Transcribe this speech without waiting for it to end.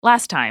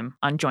Last time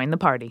on Join the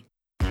Party.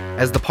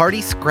 As the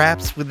party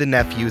scraps with the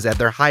nephews at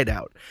their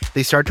hideout,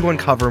 they start to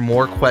uncover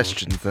more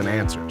questions than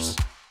answers.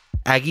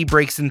 Aggie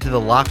breaks into the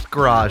locked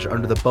garage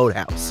under the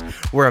boathouse,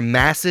 where a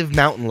massive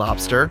mountain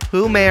lobster,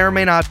 who may or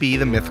may not be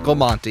the mythical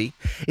Monty,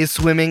 is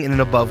swimming in an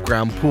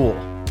above-ground pool.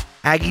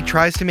 Aggie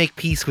tries to make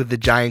peace with the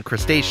giant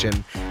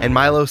crustacean, and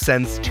Milo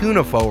sends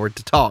Tuna forward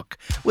to talk,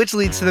 which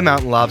leads to the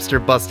mountain lobster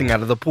busting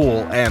out of the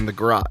pool and the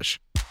garage.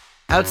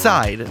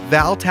 Outside,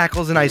 Val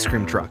tackles an ice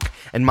cream truck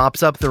and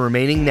mops up the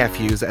remaining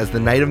nephews as the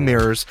Knight of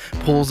Mirrors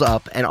pulls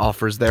up and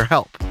offers their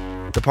help.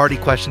 The party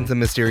questions the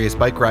mysterious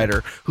bike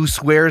rider, who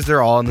swears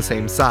they're all on the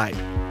same side.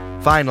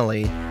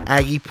 Finally,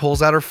 Aggie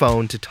pulls out her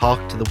phone to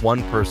talk to the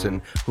one person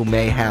who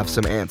may have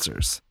some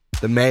answers.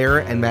 The mayor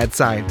and mad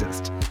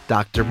scientist,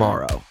 Dr.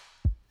 Morrow.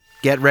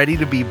 Get ready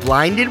to be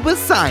blinded with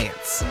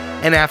science.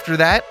 And after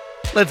that,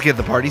 let's get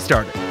the party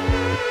started.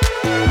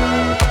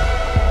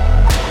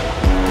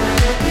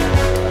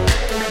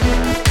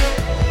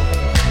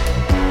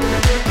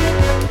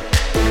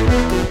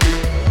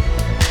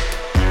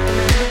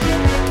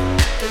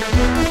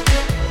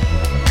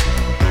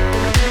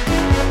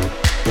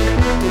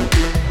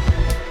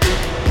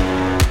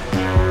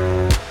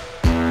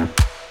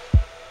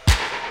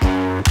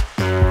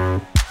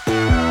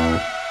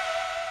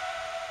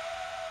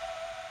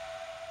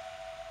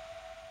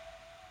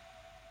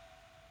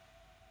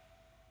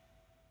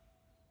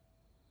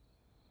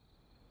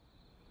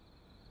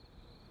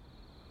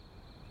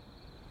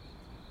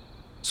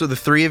 So the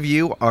three of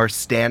you are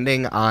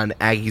standing on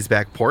Aggie's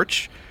back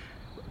porch,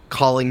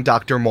 calling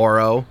Dr.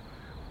 Morrow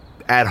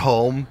at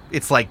home.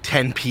 It's like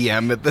 10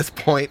 p.m. at this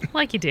point.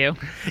 Like you do.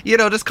 You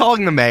know, just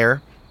calling the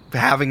mayor,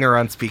 having her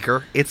on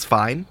speaker. It's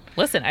fine.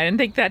 Listen, I didn't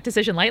take that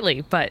decision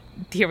lightly, but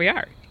here we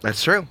are.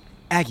 That's true.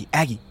 Aggie,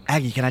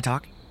 can I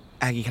talk?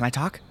 Aggie, can I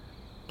talk?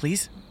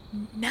 Please?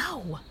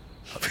 No.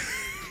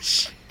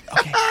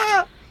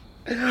 Okay.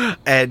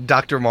 And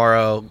Dr.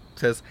 Morrow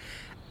says,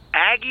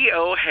 Aggie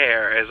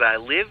O'Hare, as I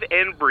live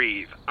and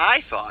breathe,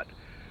 I thought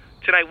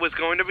tonight was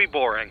going to be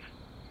boring.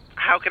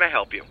 How can I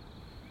help you?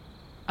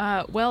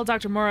 Well,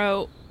 Dr.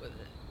 Morrow,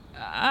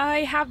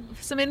 I have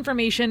some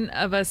information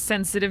of a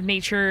sensitive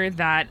nature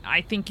that I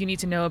think you need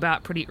to know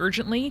about pretty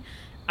urgently.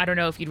 I don't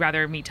know if you'd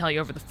rather me tell you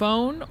over the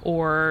phone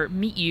or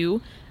meet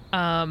you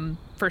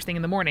first thing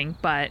in the morning,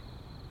 but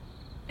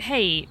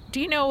hey,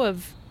 do you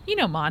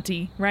know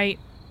Monty, right?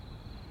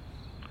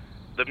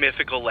 The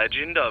mythical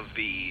legend of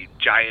the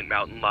giant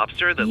mountain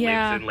lobster that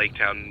lives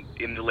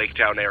in the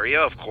Laketown area.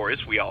 Of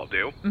course, we all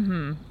do.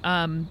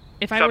 Mm-hmm.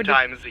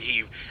 Sometimes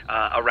he,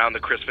 around the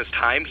Christmas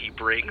time, he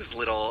brings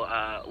little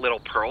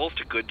pearls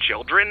to good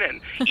children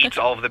and eats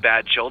all of the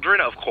bad children.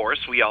 Of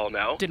course, we all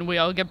know. Didn't we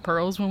all get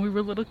pearls when we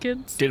were little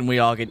kids? Didn't we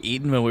all get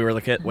eaten when we were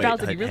little kids? Wait, Val,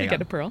 did you really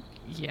get a pearl?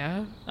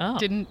 Yeah. Oh.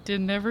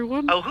 Didn't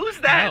everyone? Oh, who's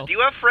that? Oh. Do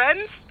you have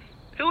friends?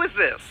 Who is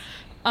this?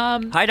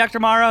 Hi, Dr.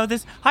 Morrow.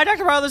 This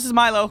is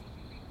Milo.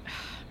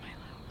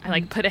 I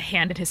put a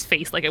hand in his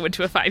face like I would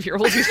to a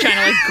 5-year-old who's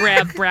trying to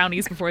grab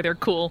brownies before they're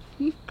cool.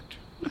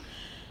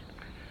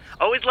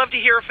 Always love to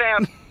hear a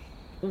fan.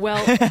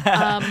 Well,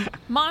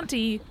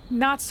 Monty,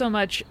 not so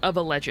much of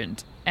a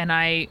legend. And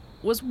I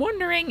was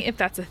wondering if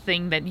that's a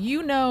thing that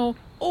you know,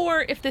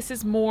 or if this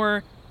is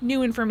more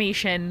new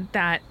information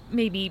that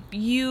maybe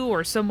you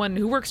or someone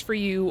who works for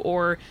you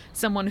or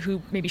someone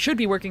who maybe should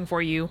be working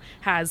for you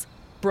has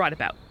brought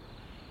about.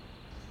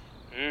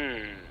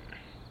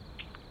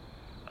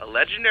 A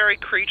legendary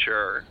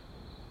creature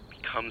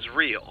becomes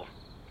real,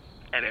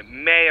 and it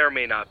may or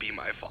may not be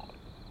my fault.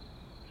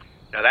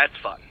 Now that's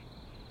fun.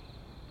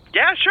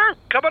 Yeah, sure,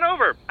 come on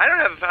over. I don't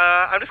have,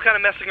 I'm just kind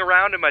of messing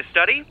around in my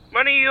study.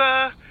 Why don't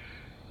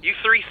you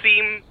three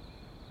seem,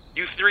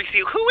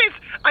 who is,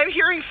 I'm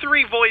hearing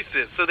three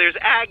voices. So there's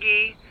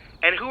Aggie,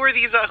 and who are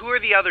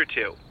the other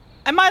two?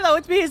 And Milo,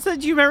 it's me.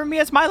 Do you remember me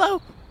as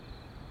Milo?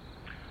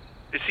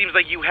 It seems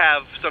like you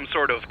have some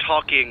sort of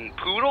talking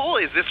poodle.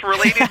 Is this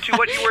related to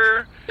what you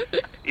were...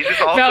 Is this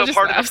also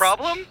part of the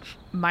problem?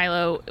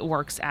 Milo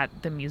works at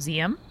the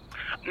museum.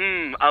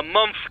 A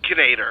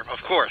mumphinator,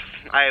 of course.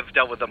 I have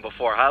dealt with them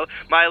before.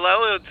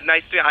 Milo, it's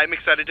nice to... I'm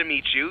excited to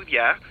meet you,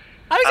 yeah.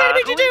 I'm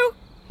excited to meet you too.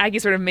 Aggie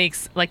sort of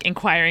makes,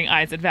 inquiring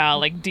eyes at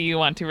Val, do you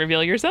want to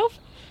reveal yourself?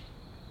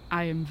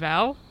 I am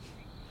Val.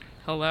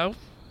 Hello.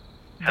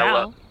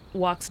 Val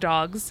walks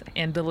dogs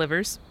and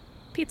delivers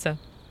pizza.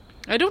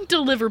 I don't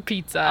deliver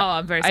pizza. Oh,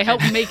 I'm very sorry. I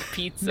help make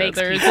pizza.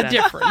 There's pizza. a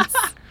difference.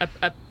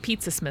 A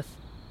pizza smith.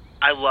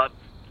 I love...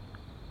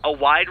 A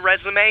wide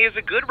resume is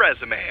a good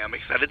resume. I'm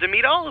excited to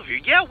meet all of you.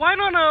 Yeah, why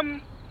not,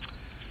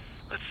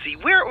 let's see,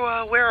 where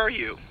are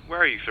you? Where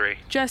are you three?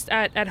 Just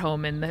at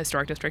home in the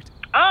historic district.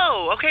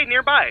 Oh, okay,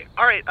 nearby.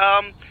 All right,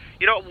 I'll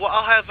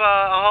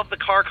have the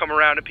car come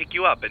around and pick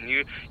you up, and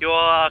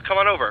you'll come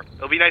on over.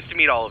 It'll be nice to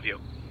meet all of you.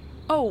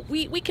 Oh,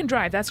 we can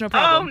drive. That's no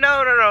problem.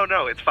 Oh,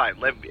 no, it's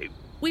fine.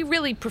 We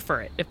really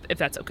prefer it, if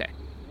that's okay.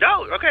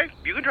 No, okay,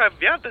 you can drive.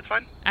 Yeah, that's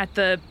fine. At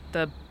the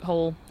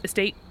whole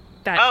estate?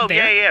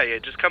 Yeah.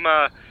 Just come,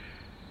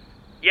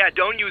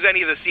 don't use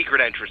any of the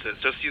secret entrances.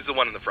 Just use the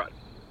one in the front.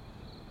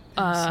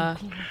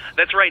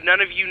 That's right,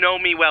 none of you know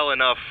me well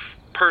enough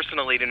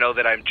personally to know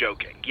that I'm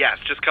joking. Yes,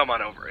 just come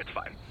on over, it's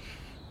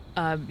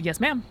fine. Yes,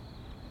 ma'am.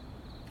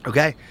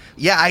 Okay.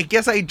 Yeah, I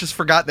guess I just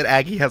forgot that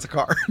Aggie has a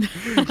car.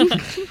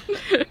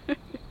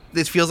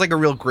 This feels like a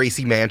real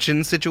Gracie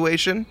Mansion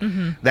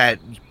situation that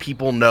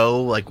people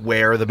know, like,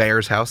 where the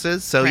mayor's house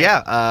is. So,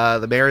 Right.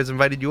 the mayor has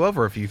invited you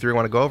over if you three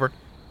want to go over.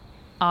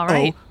 All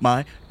right. Oh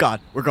my God,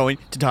 we're going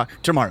to talk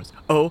to Mars.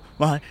 Oh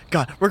my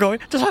God, we're going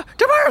to talk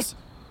to Mars.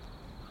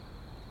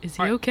 Is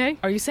he okay?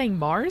 Are you saying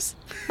Mars?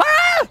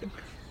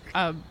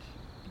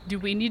 Do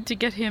we need to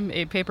get him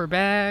a paper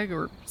bag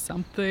or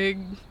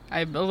something?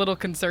 I'm a little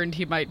concerned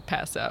he might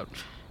pass out.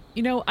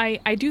 You know, I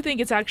do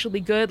think it's actually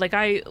good. Like,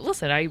 I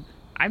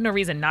have no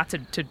reason not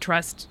to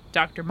trust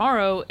Dr.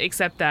 Morrow,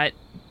 except that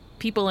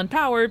people in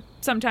power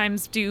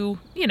sometimes do,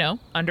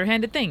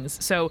 underhanded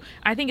things. So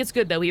I think it's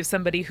good that we have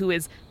somebody who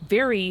is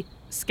very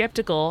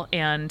skeptical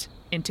and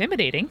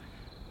intimidating,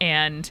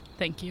 and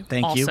Thank you.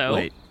 Thank you. also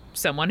Wait.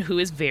 someone who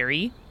is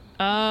very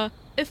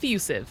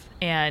effusive.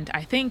 And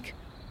I think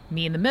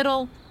me in the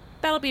middle,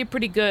 that'll be a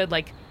pretty good,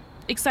 like,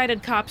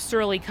 excited cop,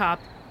 surly cop,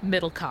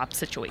 middle cop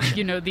situation.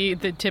 You know, the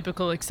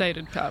typical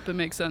excited cop. It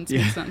makes sense. Yeah.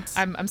 Makes sense.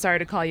 I'm sorry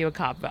to call you a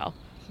cop, Val.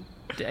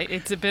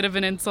 It's a bit of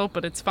an insult,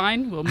 but it's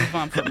fine. We'll move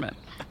on from it.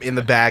 In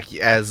the back,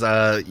 as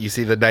you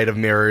see the Knight of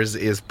Mirrors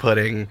is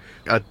putting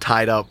a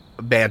tied-up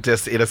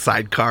mantis in a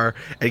sidecar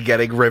and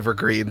getting river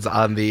greens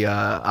on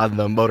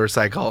the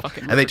motorcycle.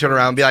 Fucking And they turn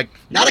around and be like,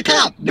 Not a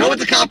cop. No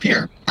one's a cop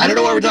here. I don't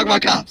know why we're talking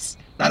about cops.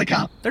 Not a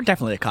cop. They're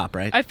definitely a cop,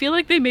 right? I feel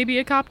like they may be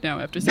a cop now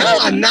after saying No,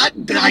 that. I'm not.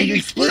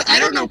 I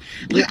don't know.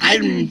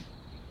 I've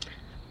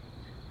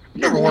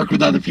never worked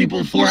with other people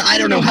before. I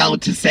don't know how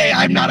to say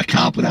I'm not a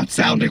cop without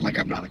sounding like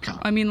I'm not a cop.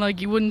 I mean,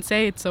 like, you wouldn't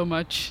say it so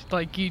much.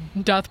 Like, you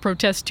doth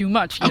protest too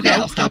much, you Okay,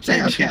 know? I'll stop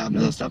saying. Okay,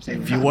 I'll stop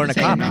saying. If you weren't a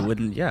cop, you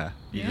wouldn't. Yeah,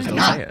 you just I'm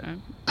don't not. say it.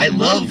 I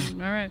love.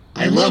 All right.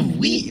 I love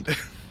weed.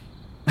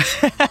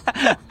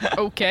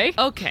 Okay.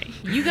 Okay,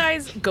 you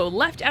guys go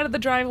left out of the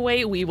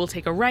driveway. We will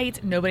take a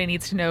right. Nobody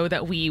needs to know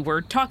that we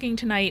were talking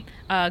tonight.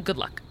 Good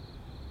luck.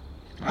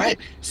 All right.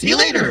 See you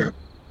later,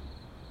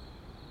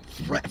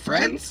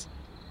 friends.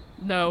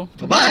 No.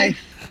 Bye bye.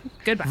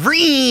 Goodbye.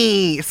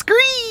 "Vree!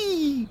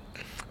 Scree!"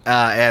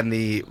 And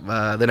the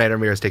Knight of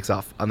Mirrors takes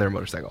off on their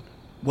motorcycle.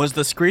 Was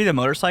the scree the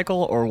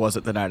motorcycle, or was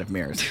it the Knight of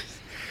Mirrors?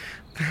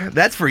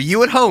 That's for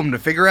you at home to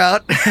figure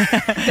out.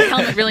 The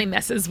helmet really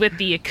messes with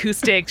the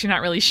acoustics. You're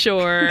not really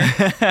sure.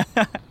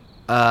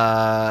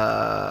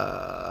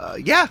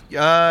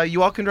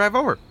 You all can drive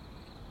over.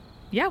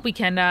 Yeah, we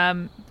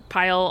can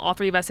pile all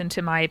three of us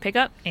into my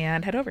pickup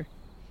and head over.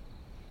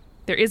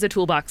 There is a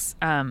toolbox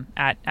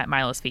at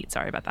Milo's feet.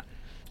 Sorry about that.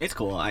 It's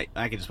cool. I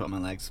can just put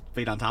my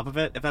feet on top of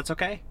it, if that's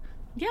okay.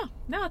 Yeah,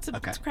 no, it's a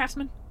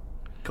Craftsman.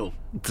 Cool.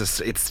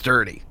 It's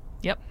sturdy.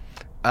 Yep.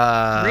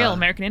 Uh, Real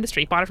American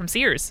industry. Bought it from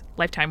Sears.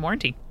 Lifetime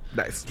warranty.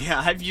 Nice. Yeah,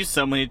 I've used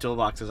so many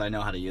toolboxes. I know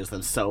how to use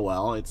them so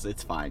well.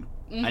 It's fine.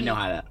 I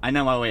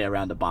know my way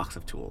around a box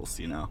of tools.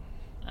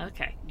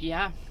 Okay.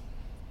 Yeah.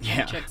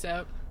 Yeah. Checks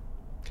out.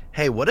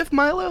 Hey, what if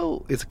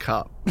Milo is a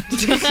cop?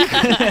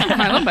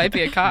 Milo might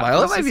be a cop.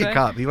 Milo let's might just be a say.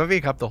 cop. He might be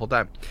a cop the whole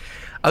time.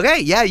 Okay,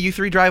 yeah, you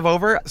three drive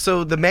over.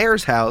 So the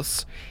mayor's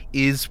house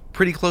is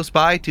pretty close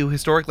by to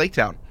historic Lake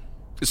Town.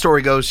 The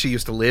story goes she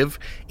used to live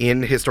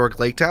in historic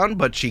Lake Town,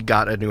 but she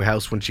got a new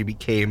house when she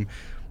became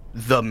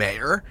the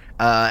mayor.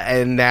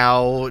 And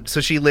now, so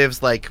she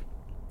lives like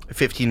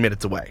 15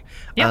 minutes away.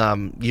 Yeah.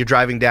 You're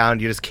driving down,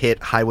 you just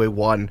hit Highway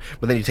 1,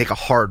 but then you take a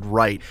hard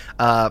right.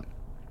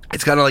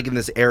 It's kind of like in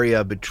this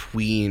area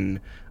between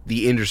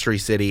the industry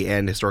city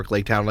and historic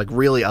Lake Town, like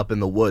really up in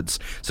the woods.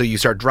 So you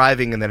start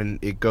driving and then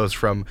it goes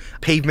from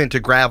pavement to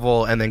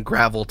gravel and then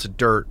gravel to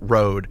dirt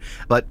road.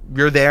 But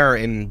you're there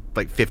in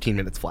like 15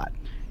 minutes flat.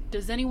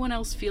 Does anyone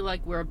else feel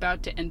like we're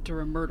about to enter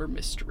a murder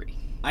mystery?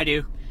 I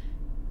do.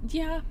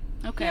 Yeah.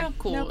 Okay, Yeah,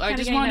 cool. no, I kinda just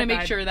getting wanted to that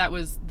make vibe. sure that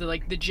was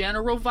the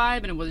general vibe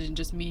and it wasn't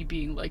just me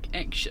being like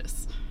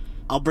anxious.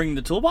 I'll bring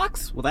the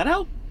toolbox. Will that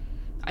help?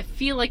 I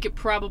feel like it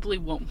probably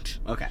won't.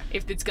 Okay.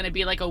 If it's going to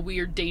be like a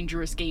weird,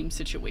 dangerous game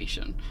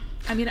situation.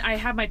 I mean, I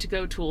have my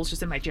to-go tools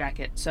just in my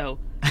jacket, so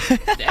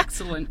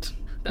Excellent.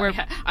 We're-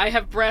 I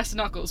have brass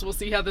knuckles. We'll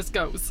see how this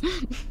goes.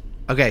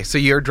 Okay, so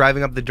you're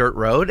driving up the dirt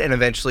road and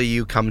eventually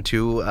you come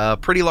to a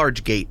pretty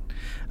large gate.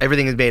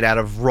 Everything is made out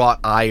of wrought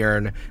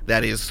iron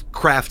that is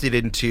crafted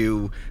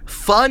into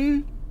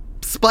fun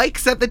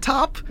spikes at the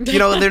top.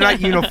 They're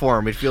not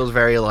uniform. It feels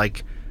very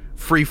like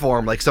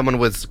freeform, like someone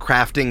was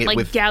crafting it like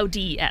with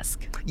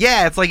Gaudi-esque.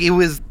 Yeah, it's like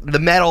the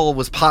metal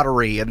was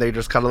pottery, and they're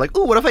just kind of like,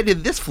 ooh, what if I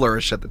did this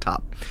flourish at the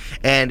top?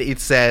 And it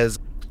says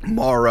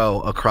Morrow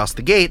across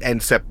the gate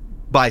and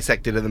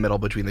bisected in the middle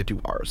between the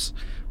two R's.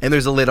 And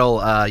there's a little,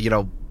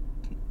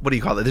 what do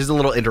you call it? There's a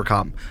little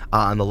intercom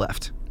on the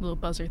left. Little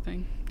buzzer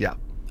thing. Yeah.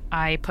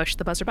 I push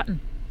the buzzer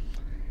button.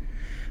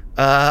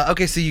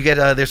 Okay, so you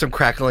get, there's some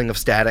crackling of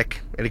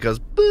static, and it goes,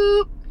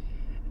 boop.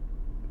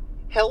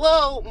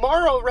 Hello,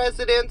 Morrow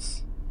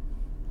residents.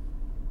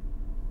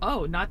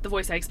 Oh, not the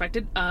voice I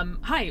expected.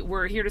 Hi,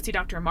 we're here to see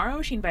Dr.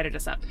 Amaro. She invited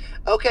us up.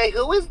 Okay,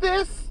 who is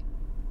this?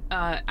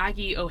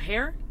 Aggie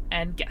O'Hare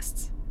and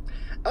guests.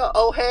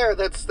 O'Hare,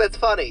 that's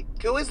funny.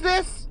 Who is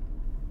this?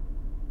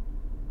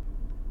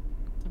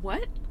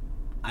 What?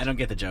 I don't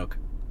get the joke.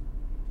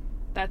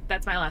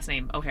 That's my last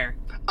name, O'Hare.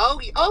 Oh,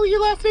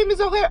 your last name is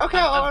O'Hare. Okay,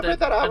 I'll write that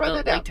down. I'll write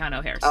that down. Lake Town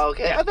O'Hares. Oh,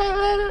 okay.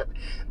 Yeah.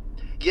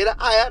 Yeah,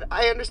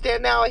 I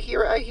understand now. I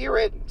hear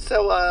it.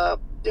 So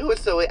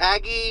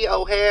Aggie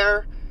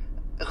O'Hare.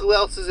 Who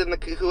else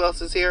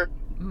is here?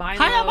 Milo.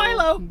 Hiya,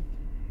 Milo.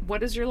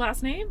 What is your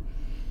last name?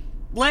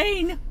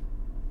 Lane.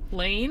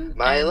 Lane.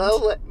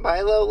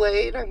 Milo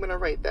Lane. I'm gonna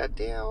write that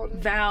down.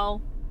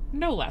 Val.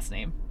 No last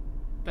name.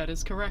 That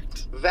is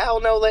correct. Val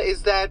Nola,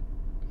 is that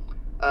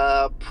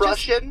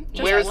Prussian?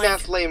 Just Where's like-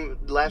 last name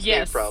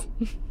Yes. from?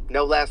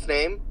 No last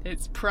name?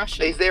 It's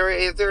Prussian. Is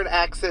there an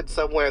accent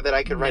somewhere that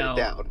I could write No. it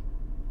down?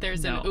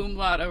 There's No. an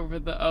umlaut over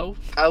the O.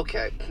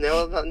 Okay.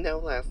 No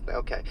last.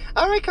 Okay.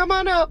 All right, come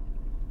on up.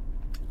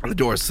 The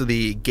doors to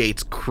the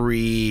gates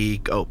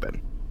creak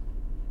open.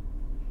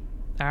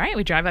 All right,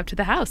 we drive up to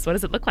the house. What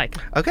does it look like?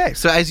 Okay,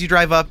 so as you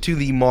drive up to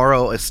the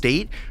Morrow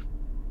estate,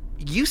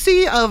 you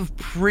see a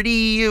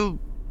pretty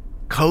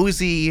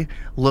cozy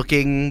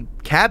looking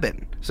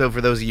cabin. So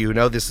for those of you who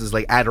know, this is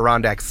like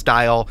Adirondack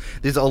style.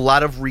 There's a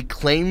lot of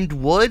reclaimed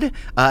wood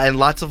and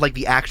lots of like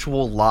the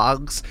actual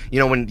logs. You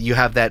know, when you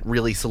have that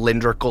really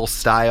cylindrical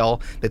style,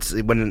 that's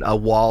when a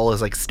wall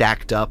is like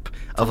stacked up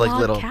of like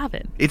Log little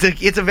cabin. It's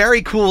a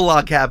very cool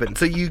log cabin.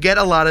 So you get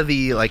a lot of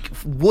the like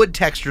wood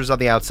textures on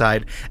the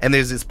outside, and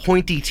there's this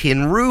pointy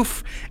tin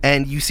roof,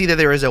 and you see that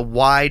there is a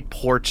wide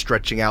porch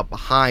stretching out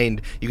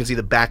behind. You can see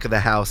the back of the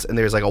house, and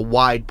there's like a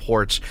wide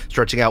porch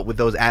stretching out with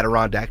those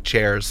Adirondack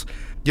chairs.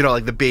 You know,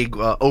 like the big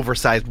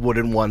oversized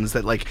wooden ones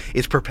that like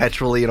is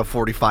perpetually in a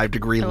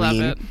 45-degree I love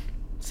lean. it.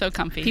 So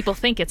comfy. People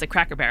think it's a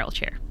Cracker Barrel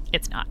chair.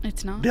 It's not.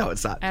 It's not. No,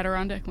 it's not.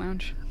 Adirondack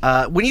Lounge.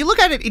 When you look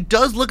at it, it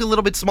does look a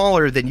little bit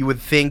smaller than you would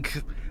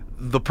think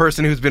the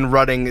person who's been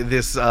running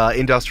this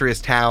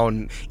industrious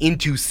town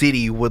into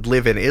city would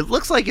live in. It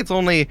looks like it's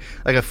only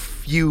like a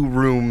few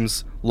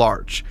rooms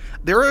large.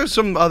 There are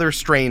some other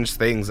strange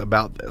things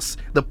about this.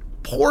 The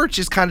porch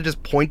is kind of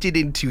just pointed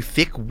into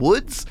thick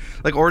woods.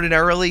 Like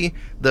ordinarily,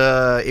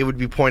 it would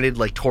be pointed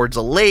like towards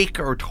a lake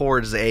or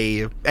towards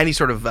any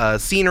sort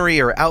of scenery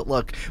or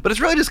outlook, but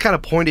it's really just kind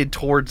of pointed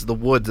towards the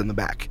woods in the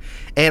back.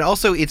 And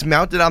also, it's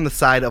mounted on the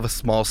side of a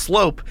small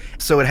slope,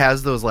 so it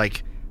has those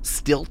like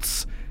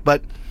stilts,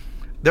 but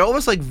they're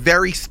almost like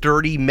very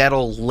sturdy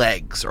metal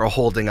legs are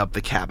holding up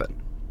the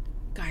cabin.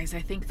 Guys,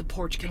 I think the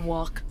porch can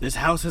walk. This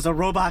house is a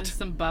robot. There's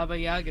some Baba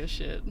Yaga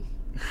shit.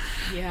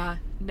 Yeah.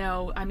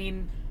 No, I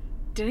mean,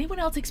 did anyone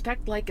else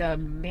expect like a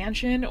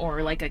mansion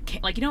or like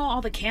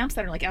all the camps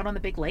that are like out on the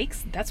big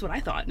lakes? That's what I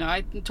thought. No,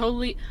 I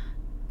totally...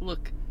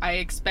 Look, I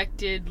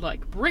expected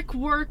like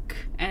brickwork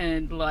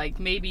and like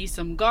maybe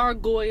some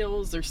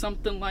gargoyles or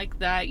something like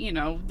that. You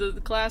know,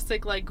 the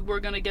classic like we're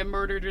gonna get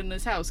murdered in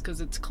this house because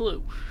it's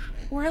Clue.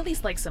 Or at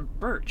least like some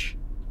birch.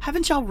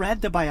 Haven't y'all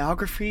read the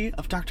biography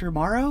of Dr.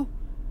 Morrow?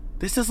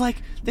 This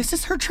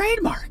is her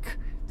trademark.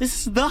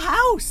 This is the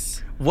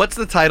house. What's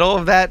the title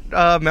of that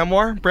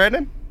memoir,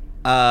 Brandon?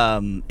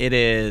 It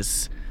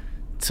is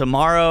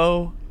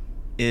Tomorrow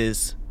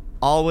is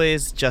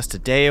Always Just a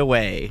Day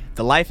Away.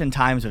 The Life and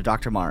Times of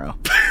Dr. Morrow.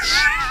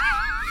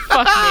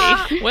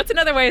 Fuck me. What's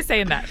another way of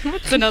saying that?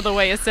 What's another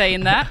way of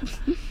saying that?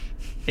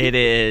 It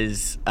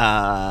is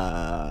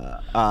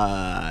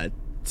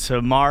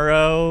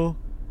tomorrow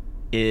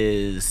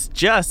is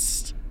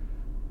just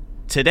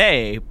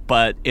today,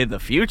 but in the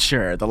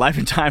future, the life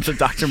and times of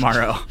Dr.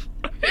 Morrow.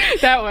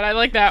 That one, I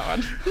like that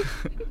one.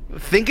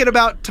 Thinking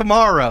about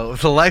tomorrow,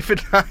 the life and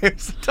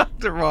times of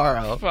Dr.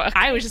 Morrow. Fuck.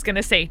 I was just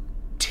gonna say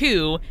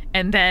 2,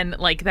 and then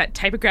like that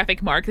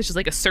typographic mark that's just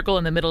like a circle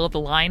in the middle of the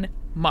line.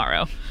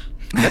 Morrow.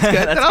 That's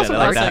good. That also good. I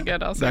like works. that. Also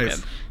good, also Nice.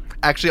 good.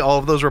 Actually, all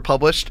of those were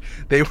published.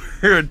 They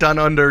were done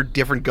under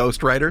different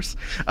ghostwriters,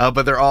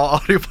 but they're all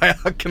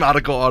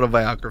canonical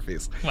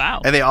autobiographies.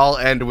 Wow. And they all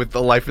end with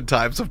the life and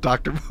times of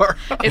Dr. Morrow.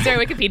 Is there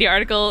a Wikipedia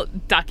article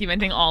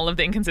documenting all of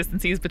the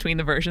inconsistencies between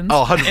the versions?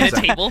 Oh, 100%. In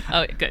a table?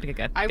 Oh,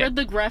 good. I read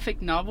the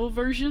graphic novel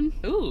version,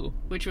 Ooh.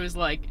 which was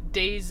like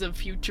Days of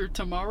Future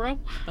Tomorrow.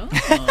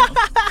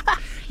 Oh.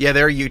 Yeah,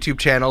 their YouTube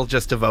channel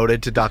just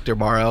devoted to Dr.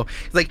 Morrow.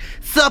 It's like,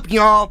 sup,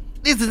 y'all?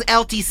 This is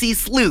LTC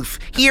Sleuth,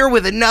 here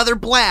with another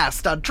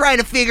blast on trying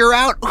to figure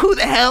out who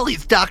the hell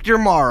is Dr.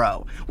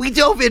 Morrow. We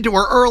dove into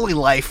her early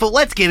life, but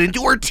let's get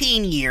into her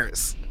teen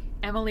years.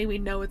 Emily, we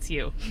know it's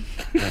you.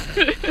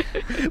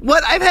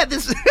 What?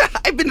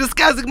 I've been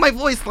disguising my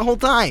voice the whole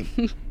time.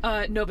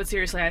 No, but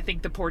seriously, I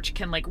think the porch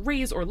can like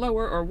raise or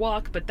lower or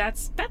walk, but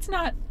that's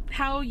not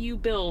how you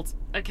build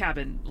a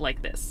cabin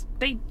like this.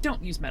 They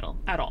don't use metal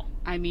at all.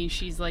 I mean,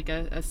 she's like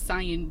a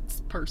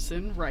science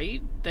person,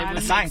 right? That I'm would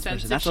a make science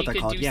sense person, if that's she what they're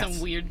could called, do yes.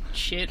 some weird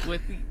shit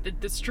with.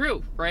 That's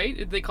true,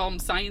 right? They call them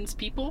science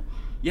people.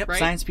 Yep, Right?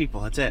 science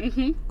people, that's it.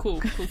 Mm-hmm. Cool.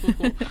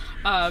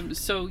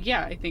 So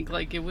yeah, I think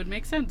like it would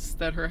make sense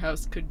that her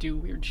house could do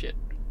weird shit.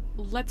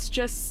 Let's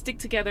just stick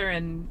together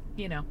and,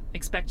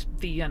 expect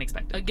the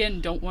unexpected. Again,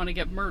 don't want to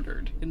get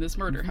murdered in this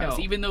murder house,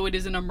 No. even though it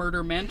isn't a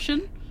murder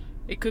mansion.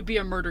 It could be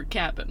a murdered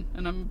cabin,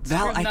 and I'm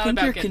Val, not I think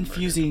about you're getting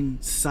confusing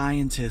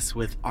scientist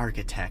with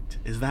architect.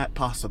 Is that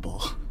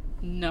possible?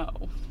 murdered.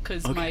 No,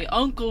 because Okay. my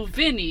uncle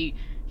Vinny,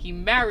 he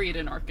married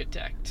an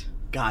architect.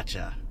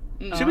 Gotcha.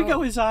 No. Should we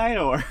go inside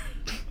or?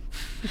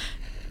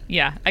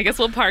 Yeah, I guess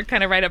we'll park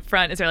kind of right up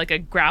front. Is there like a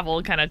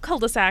gravel kind of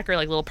cul-de-sac or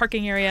like little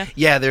parking area?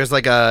 Yeah, there's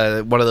like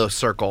one of those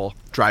circle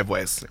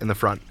driveways in the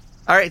front.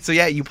 All right, so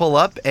yeah, you pull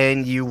up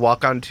and you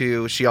walk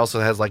onto. She also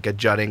has like a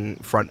jutting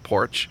front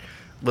porch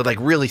with like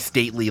really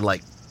stately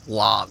like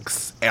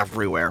logs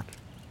everywhere,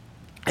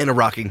 and a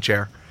rocking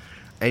chair.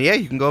 And yeah,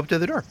 you can go up to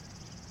the door.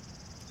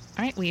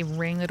 All right, we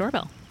ring the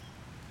doorbell.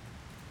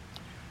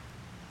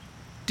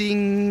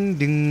 Ding,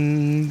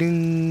 ding,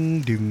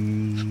 ding,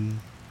 ding.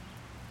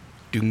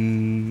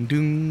 Ding,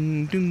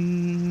 ding,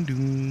 ding,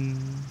 ding.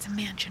 It's a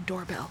mansion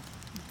doorbell.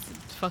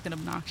 It's fucking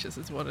obnoxious,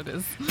 is what it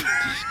is.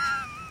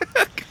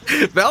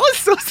 Val is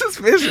so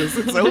suspicious.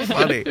 It's so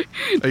funny.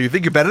 Oh, you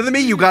think you're better than me?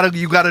 You got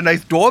a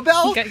nice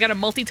doorbell? You got a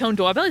multi-tone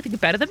doorbell? You think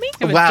it's better than me?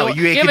 Wow,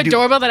 You have a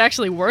doorbell that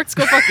actually works?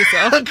 Go fuck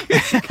yourself.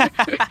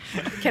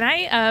 Can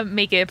I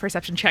make a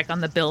perception check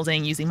on the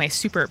building using my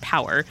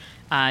superpower,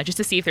 just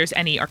to see if there's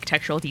any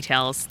architectural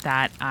details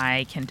that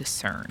I can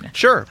discern?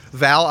 Sure,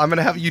 Val. I'm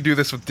gonna have you do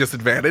this with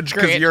disadvantage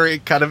because Great. you're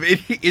kind of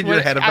in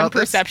your head about on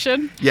this.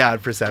 perception? Yeah, on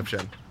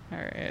perception. All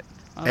right.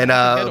 And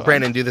that's a good one.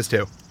 Brandon, do this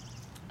too.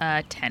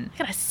 10. I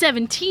got a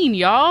 17,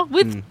 y'all,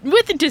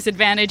 with a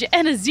disadvantage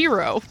and a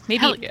 0. Maybe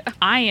Hell yeah.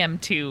 I am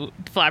too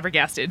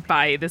flabbergasted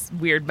by this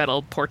weird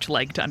metal porch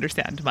leg to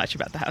understand much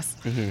about the house.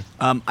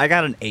 I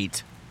got an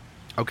 8.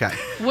 Okay.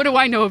 What do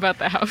I know about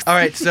the house? All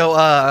right. So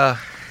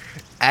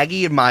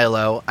Aggie and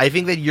Milo, I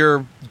think that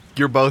you're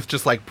both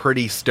just like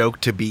pretty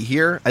stoked to be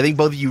here. I think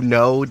both of you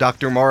know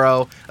Dr.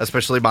 Morrow,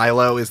 especially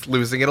Milo, is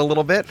losing it a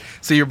little bit.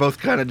 So you're both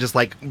kind of just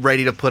like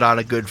ready to put on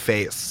a good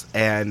face.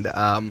 And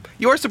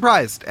you are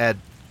surprised at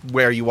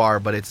where you are,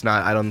 but it's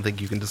not, I don't think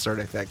you can discern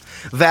anything.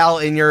 Val,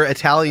 in your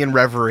Italian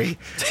reverie,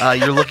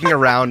 you're looking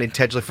around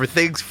intentionally for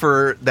things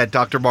that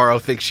Dr. Morrow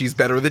thinks she's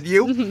better than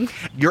you.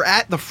 You're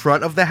at the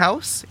front of the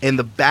house, and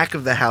the back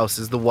of the house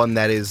is the one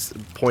that is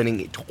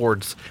pointing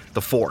towards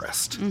the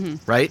forest,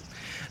 right?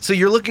 So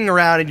you're looking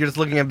around and you're just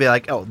looking and be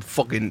like, oh,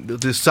 fucking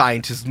this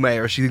scientist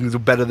mayor, she thinks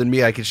it's better than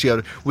me.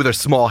 With her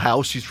small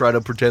house, she's trying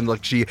to pretend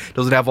like she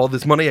doesn't have all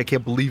this money. I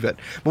can't believe it.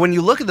 But when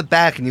you look at the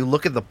back and you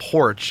look at the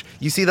porch,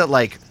 you see that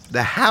like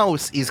the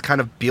house is kind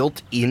of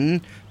built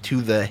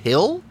into the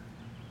hill.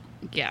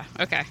 Yeah,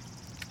 okay.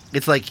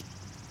 It's like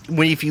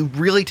if you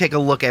really take a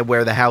look at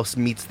where the house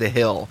meets the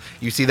hill,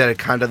 you see that they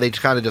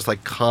kind of just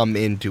like come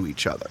into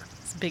each other.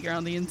 It's bigger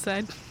on the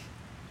inside.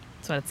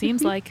 That's what it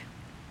seems like.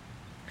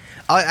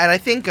 And I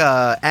think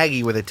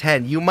Aggie with a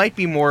 10, you might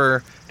be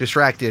more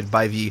distracted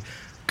by the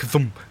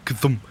ka-thump,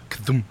 ka-thump,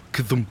 ka-thump,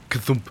 ka-thump,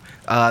 ka-thump,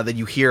 that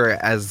you hear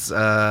as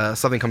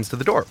something comes to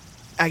the door.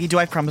 Aggie, do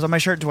I have crumbs on my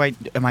shirt?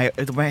 Is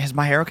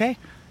my hair okay?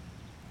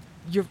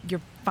 You're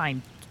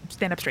fine.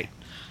 Stand up straight.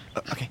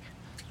 Okay.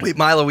 Wait,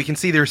 Milo, we can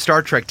see your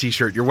Star Trek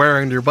t-shirt you're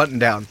wearing under your button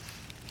down.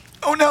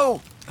 Oh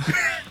no!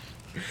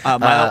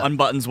 Milo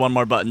unbuttons one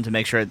more button to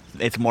make sure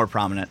it's more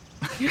prominent.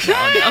 You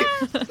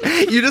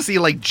just see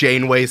like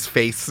Janeway's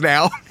face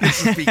now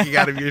speaking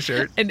out of your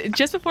shirt. And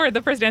just before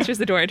the person answers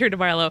the door, I turn to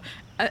Marlo.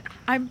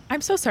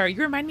 I'm so sorry.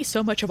 You remind me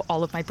so much of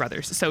all of my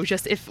brothers. So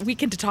just if we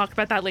can talk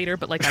about that later,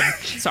 but like I'm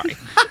sorry.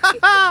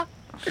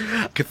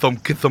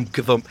 Ka-thump, ka-thump,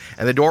 ka-thump.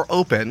 And the door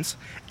opens,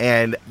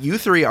 and you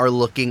three are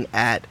looking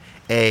at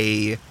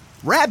a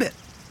rabbit.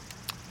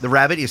 The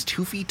rabbit is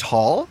 2 feet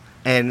tall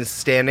and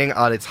standing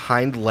on its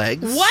hind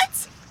legs.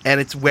 What? And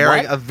it's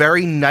wearing What? a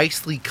very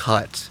nicely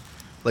cut,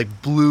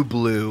 like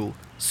blue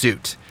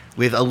suit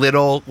with a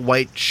little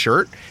white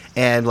shirt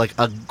and like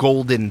a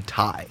golden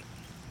tie.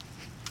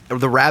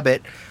 The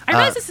rabbit. I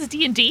realize this is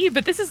D&D,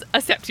 but this is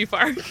a step too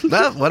far.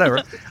 Well,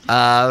 whatever.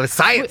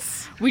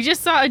 Science. We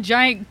just saw a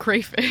giant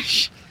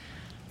crayfish.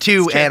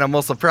 2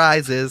 animal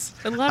surprises.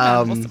 I love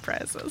animal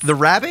surprises. The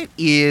rabbit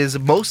is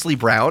mostly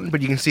brown,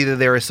 but you can see that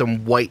there are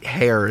some white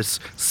hairs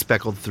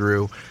speckled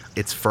through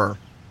its fur.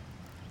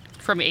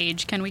 From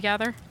age, can we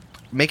gather?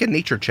 Make a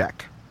nature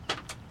check.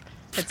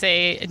 It's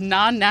a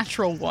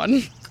non-natural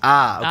one.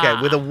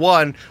 Okay. With a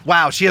 1.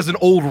 Wow, she has an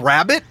old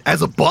rabbit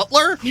as a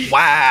butler?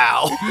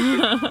 Wow.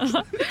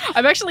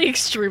 I'm actually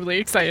extremely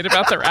excited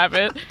about the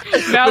rabbit.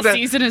 Val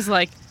sees it and is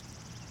like,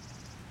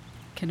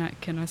 can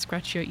I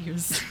scratch your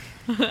ears?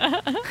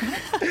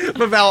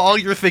 But Val, all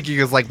you're thinking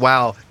is like,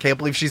 wow, can't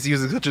believe she's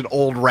using such an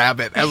old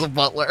rabbit as a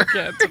butler.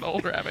 Yeah, it's an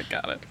old rabbit.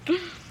 Got it.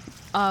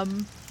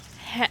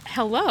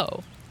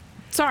 Hello.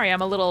 Sorry,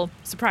 I'm a little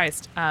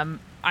surprised. I'm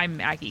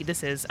Aggie.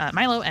 This is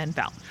Milo and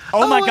Val.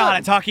 Oh my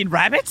god, a talking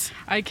rabbit?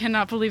 I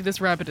cannot believe this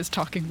rabbit is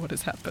talking what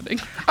is happening.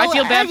 I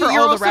feel bad for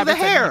you're all the also rabbits.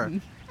 the hair.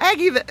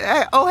 Aggie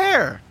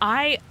O'Hare.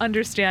 I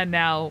understand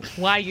now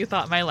why you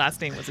thought my last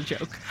name was a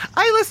joke.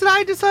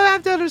 I just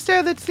have to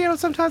understand that,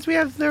 sometimes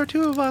there are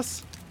 2 of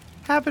us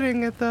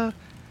happening with the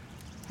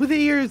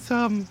ears,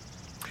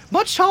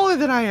 much taller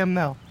than I am,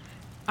 though.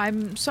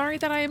 I'm sorry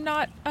that I am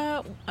not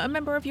a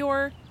member of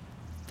your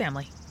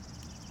family.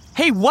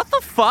 Hey, what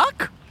the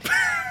fuck?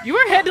 You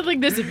are handling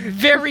this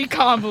very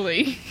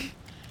calmly.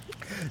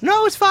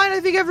 No, it's fine. I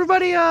think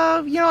everybody,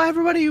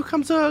 everybody who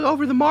comes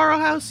over to the Morrow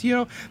House,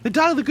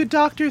 the good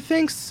doctor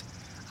thinks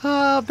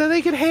that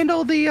they can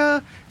handle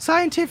the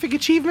scientific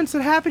achievements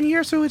that happen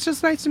here. So it's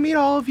just nice to meet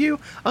all of you.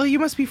 You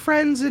must be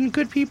friends and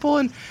good people.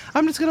 And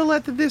I'm just gonna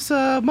let this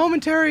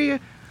momentary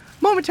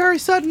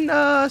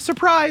sudden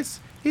surprise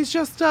is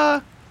just,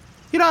 I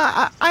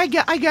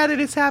get it.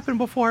 It's happened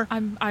before.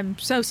 I'm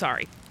so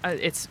sorry.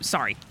 It's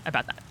sorry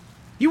about that.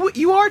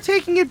 You are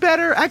taking it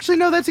better. Actually,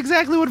 no, that's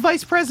exactly what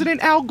Vice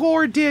President Al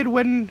Gore did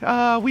when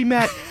we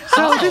met.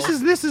 So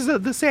this is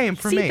the same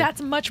for me. See,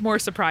 that's much more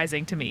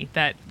surprising to me.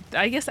 That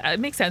I guess it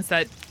makes sense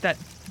that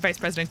Vice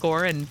President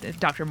Gore and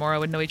Dr. Morrow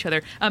would know each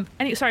other.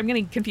 Anyway, sorry, I'm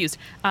getting confused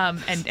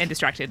and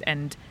distracted.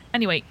 And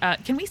anyway,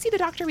 can we see the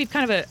doctor? We've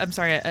kind of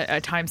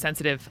a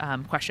time-sensitive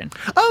question.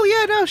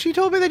 Oh, yeah, no, she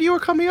told me that you were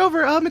coming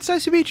over. It's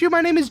nice to meet you.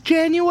 My name is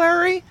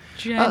January.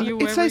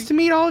 It's nice to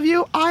meet all of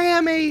you. I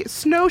am a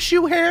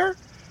snowshoe hare.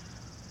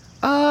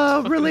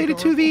 Related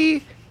to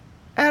the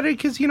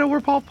because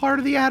we're all part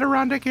of the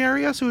Adirondack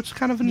area, so it's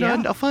kind of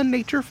a fun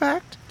nature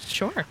fact.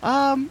 Sure.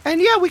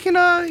 And yeah, we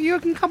can you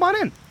can come on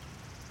in.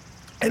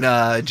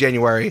 And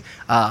January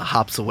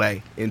hops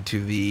away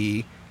into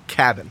the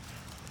cabin.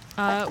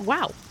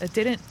 Wow. I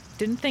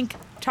didn't think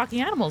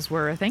talking animals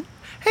were a thing.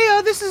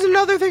 Hey, this is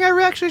another thing I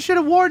actually should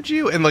have warned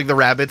you. And the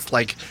rabbit's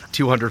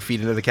 200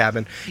 feet into the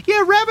cabin.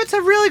 Yeah, rabbits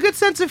have really good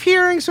sense of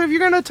hearing, so if you're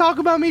gonna talk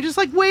about me, just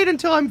wait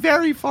until I'm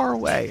very far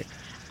away.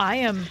 I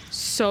am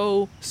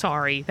so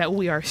sorry that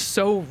we are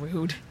so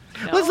rude.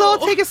 No. Let's all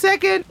take a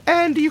second,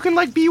 and you can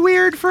be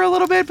weird for a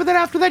little bit, but then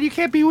after that you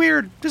can't be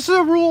weird. This is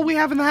a rule we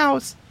have in the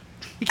house.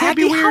 You can't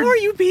be weird. How are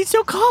you being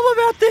so calm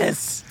about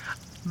this?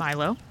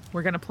 Milo,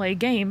 we're gonna play a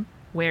game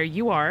where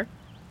you are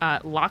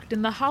locked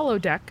in the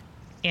holodeck,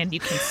 and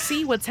you can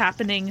see what's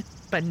happening,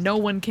 but no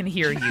one can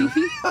hear you.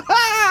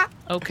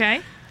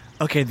 Okay?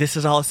 Okay, this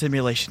is all a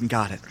simulation.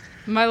 Got it.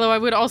 Milo, I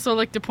would also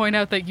like to point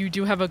out that you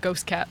do have a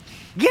ghost cat.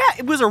 Yeah,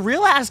 it was a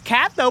real-ass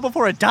cat, though,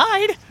 before it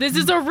died. This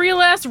is a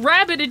real-ass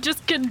rabbit. It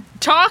just can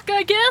talk,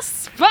 I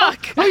guess?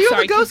 Fuck! Oh, you have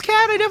a ghost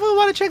cat? I definitely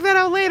want to check that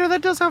out later.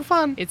 That does sound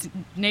fun. Its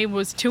name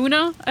was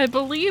Tuna, I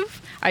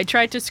believe. I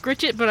tried to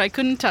scritch it, but I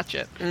couldn't touch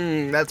it.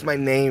 That's my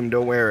name.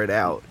 Don't wear it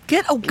out.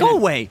 Go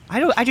away.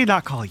 I did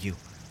not call you.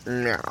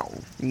 Meow.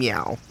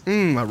 Meow.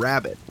 A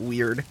rabbit.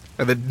 Weird.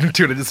 And then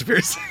Tuna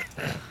disappears.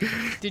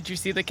 Did you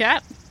see the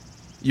cat?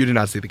 You did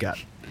not see the cat.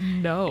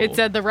 No. It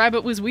said the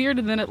rabbit was weird,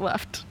 and then it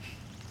left.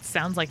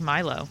 Sounds like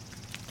Milo.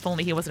 If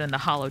only he wasn't in the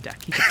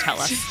holodeck, he could tell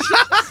us.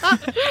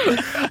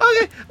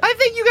 Okay, I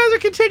think you guys are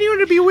continuing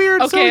to be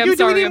weird. Okay, so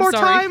do we need more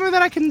time, or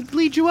that I can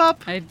lead you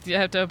up? I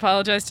have to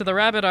apologize to the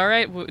rabbit. All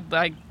right,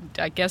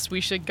 I guess we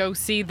should go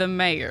see the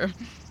mayor.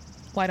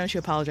 Why don't you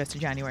apologize to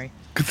January?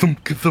 Ka-thum.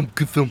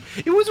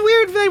 It was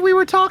weird that we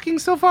were talking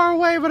so far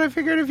away, but I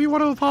figured if you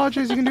want to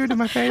apologize, you can do it to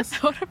my face.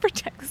 I want to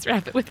protect this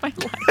rabbit with my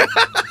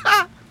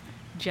life.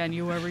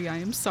 January, I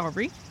am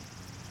sorry.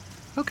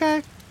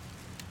 Okay.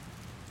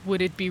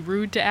 Would it be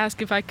rude to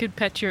ask if I could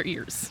pet your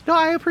ears? No,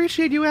 I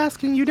appreciate you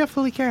asking. You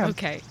definitely can.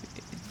 Okay.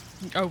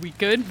 Are we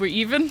good? We're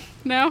even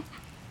now?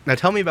 Now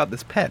tell me about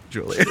this pet,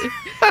 Julia.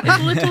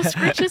 It's little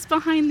scritches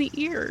behind the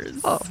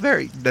ears. Oh,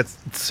 that's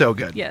so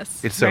good.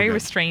 Yes. It's so very good.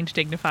 restrained,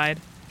 dignified.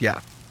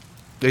 Yeah.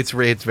 It's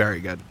very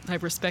good. I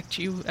respect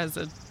you as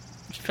a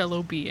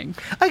fellow being.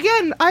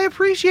 Again, I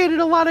appreciate it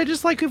a lot. I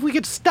just if we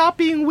could stop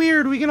being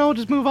weird, we can all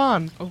just move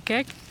on.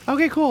 Okay.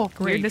 Okay, cool.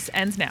 Weirdness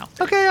ends now.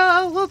 Okay,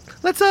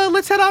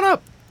 let's head on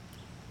up.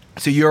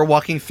 So you're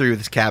walking through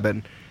this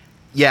cabin.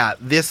 Yeah,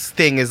 this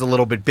thing is a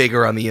little bit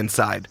bigger on the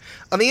inside.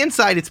 On the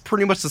inside, it's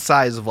pretty much the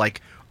size of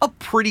a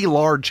pretty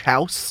large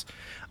house,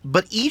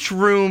 but each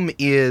room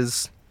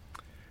is,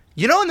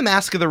 in the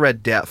Mask of the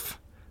Red Death,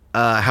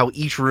 how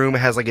each room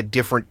has a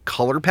different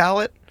color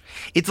palette.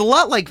 It's a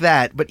lot like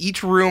that, but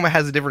each room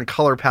has a different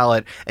color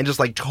palette and just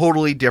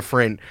totally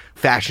different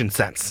fashion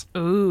sense.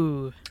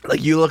 Ooh.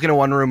 You look into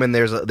one room and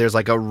there's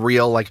a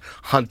real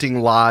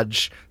hunting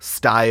lodge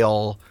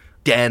style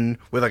den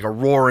with a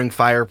roaring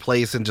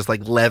fireplace and just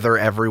leather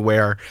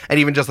everywhere, and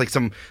even just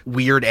some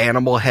weird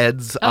animal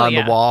heads on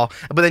the wall.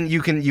 But then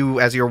you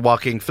as you're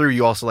walking through,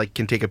 you also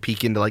can take a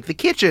peek into the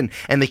kitchen,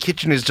 and the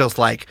kitchen is just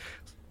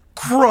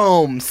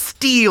chrome,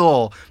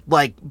 steel,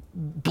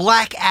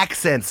 black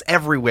accents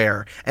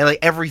everywhere, and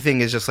everything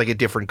is just a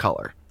different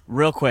color.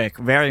 Real quick,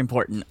 very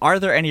important. Are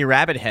there any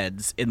rabbit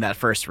heads in that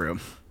first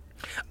room?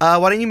 Why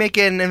don't you make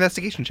an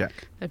investigation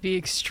check? That'd be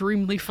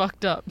extremely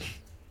fucked up.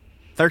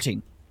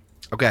 13.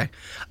 Okay.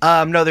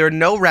 No, there are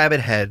no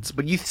rabbit heads,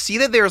 but you see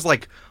that there's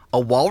a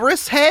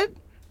walrus head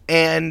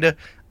and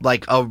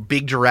a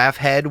big giraffe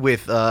head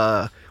with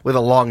a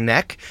long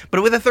neck.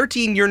 But with a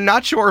 13, you're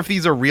not sure if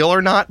these are real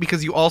or not,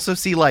 because you also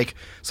see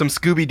some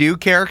Scooby-Doo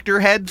character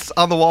heads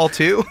on the wall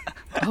too.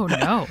 Oh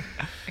no.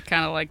 I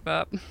kind of like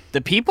that.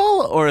 The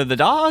people or the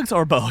dogs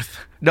or both?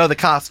 No, the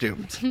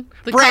costumes.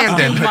 The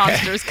Brandon. costume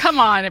monsters. Come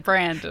on,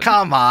 Brandon.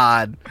 Come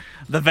on.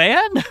 The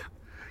van?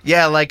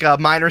 Yeah, like a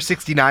minor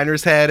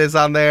 69er's head is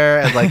on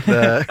there, and like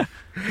the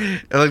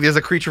and like there's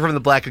a creature from the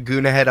Black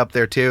Lagoon head up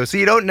there too. So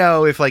you don't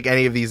know if like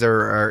any of these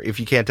are if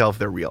you can't tell if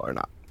they're real or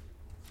not.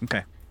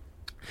 Okay.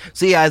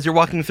 So yeah, as you're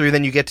walking through,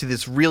 then you get to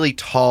this really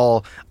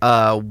tall,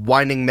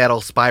 winding metal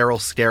spiral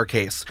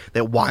staircase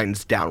that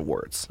winds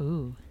downwards.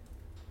 Ooh.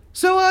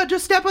 So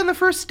just step on the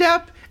first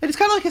step, and it's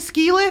kind of like a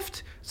ski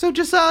lift. So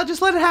just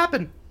let it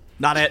happen.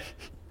 Not it.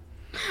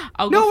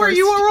 I'll go No, first.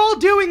 you are all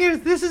doing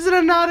it. This isn't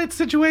a not it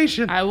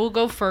situation. I will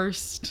go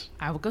first.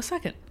 I will go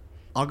second.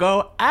 I'll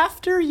go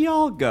after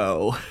y'all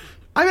go.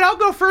 I mean, I'll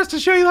go first to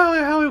show you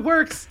how it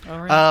works. All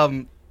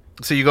right.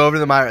 So you go over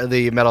to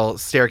the metal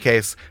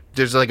staircase.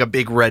 There's like a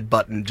big red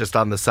button just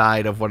on the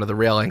side of one of the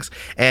railings,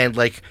 and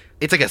like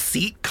it's like a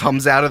seat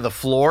comes out of the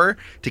floor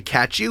to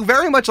catch you,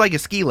 very much like a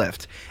ski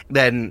lift.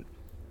 Then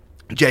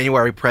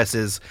January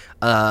presses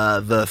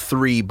the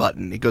 3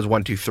 button. It goes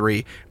 1, 2,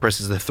 3.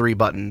 Presses the 3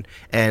 button,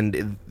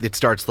 and it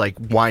starts like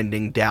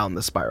winding down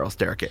the spiral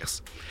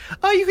staircase.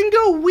 You can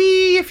go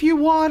wee if you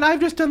want.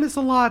 I've just done this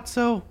a lot,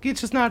 so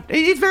it's just not.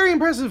 It's very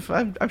impressive.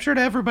 I'm sure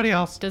to everybody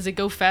else. Does it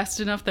go fast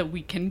enough that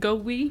we can go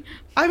wee?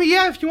 I mean,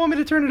 yeah. If you want me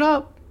to turn it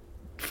up,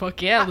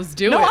 Fuck yeah, let's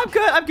do No, it.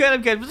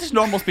 I'm good. Just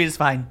normal speed is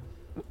fine.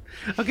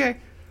 okay.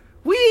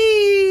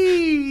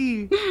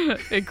 Wee!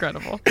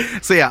 Incredible.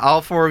 So yeah,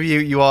 all 4 of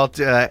you all,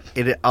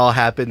 it all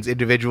happens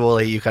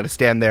individually. You kind of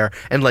stand there,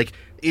 and like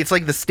it's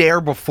like the stair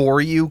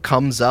before you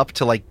comes up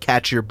to like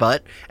catch your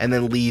butt, and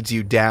then leads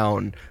you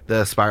down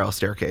the spiral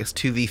staircase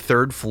to the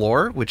 3rd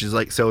floor, which is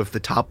like, so if the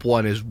top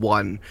one is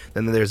 1,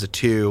 then there's a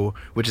 2,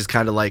 which is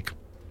kind of like,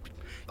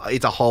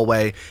 it's a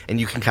hallway, and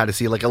you can kind of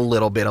see like a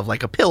little bit of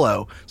like a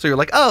pillow. So you're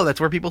like, oh, that's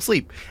where people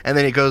sleep. And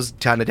then it goes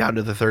kind of down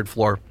to the 3rd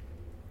floor.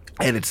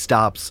 And it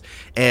stops,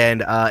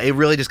 and it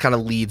really just kind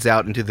of leads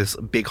out into this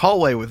big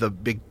hallway with a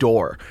big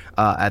door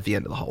at the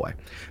end of the hallway.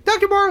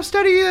 Dr. Morrow's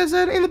study is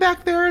in the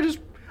back there. Just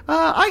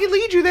I can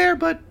lead you there,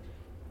 but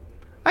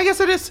I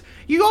guess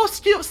you all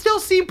still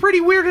seem pretty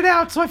weirded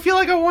out, so I feel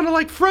like I want to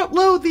like front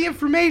load the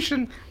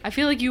information. I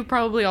feel like you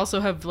probably also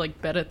have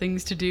like better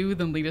things to do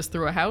than lead us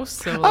through a house.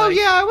 So Oh like,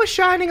 yeah, I was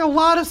shining a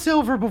lot of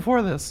silver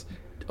before this.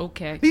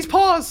 Okay. These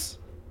paws,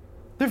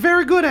 they're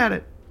very good at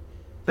it.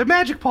 They're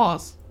magic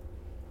paws.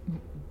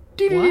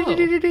 Whoa.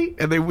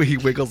 And then he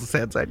wiggles his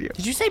hands at you.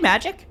 Did you say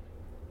magic?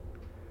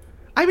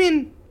 I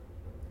mean,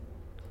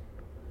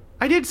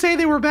 I did say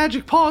they were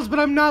magic paws, but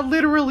I'm not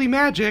literally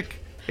magic,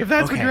 if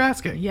that's what Okay. you're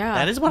asking. Yeah,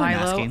 That is what I'm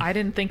Milo, asking. I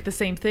didn't think the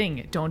same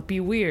thing. Don't be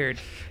weird.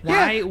 Yeah.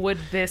 Why would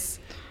this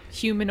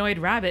humanoid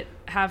rabbit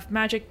have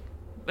magic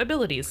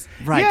abilities?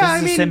 Right, Yeah, this I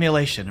is mean- a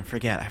simulation. I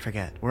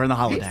forget. We're in the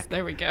holodeck.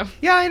 There we go.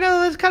 Yeah, I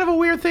know, that's kind of a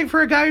weird thing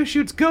for a guy who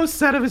shoots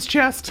ghosts out of his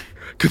chest.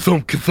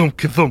 Ka-thump, ka-thump,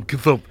 ka-thump,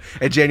 ka-thump.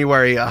 And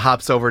January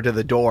hops over to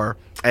the door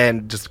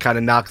and just kind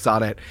of knocks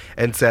on it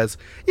and says,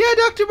 yeah,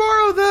 Dr.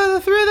 Morrow,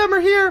 the 3 of them are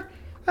here.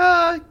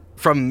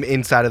 From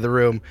inside of the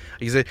room.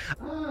 He said,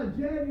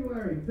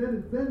 January,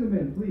 send them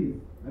in,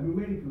 please. I've been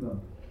waiting for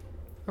them.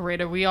 All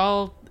right, are we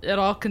all at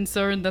all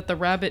concerned that the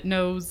rabbit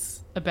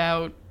knows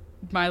about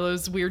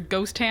Milo's weird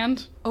ghost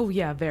hand? Oh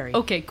yeah, very.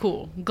 Okay,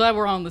 cool. I'm glad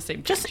we're all on the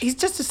same page. He's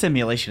just a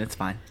simulation. It's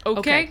fine. Okay.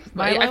 Okay,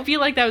 Milo? I feel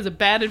like that was a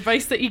bad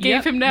advice that you gave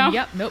Yep, him now.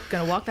 Yep, nope,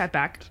 gonna walk that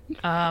back.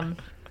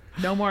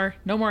 No more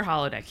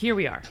holodeck. Here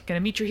we are.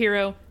 Gonna meet your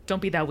hero.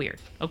 Don't be that weird,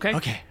 okay?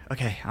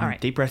 Okay. All right.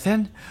 Deep breath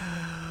in.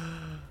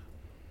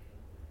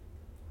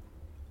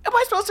 Am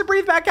I supposed to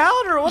breathe back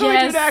out, or what do we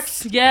do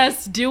next?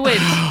 Yes, do it.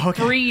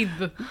 Okay.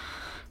 Breathe.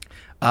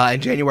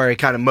 And January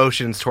kind of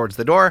motions towards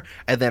the door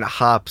and then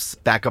hops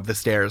back up the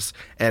stairs,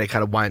 and it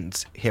kind of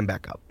winds him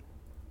back up.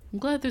 I'm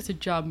glad there's a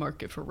job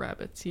market for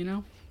rabbits, you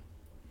know?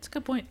 It's a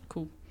good point.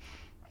 Cool.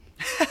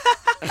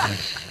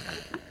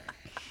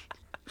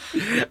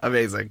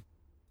 Amazing.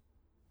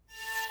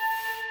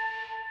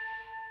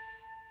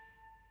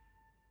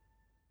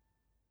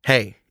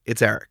 Hey,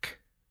 it's Eric.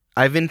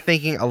 I've been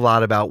thinking a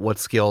lot about what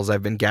skills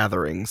I've been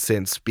gathering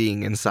since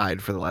being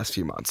inside for the last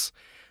few months.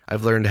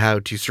 I've learned how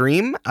to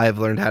stream, I've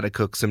learned how to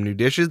cook some new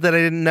dishes that I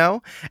didn't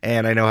know,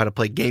 and I know how to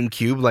play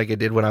GameCube like I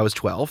did when I was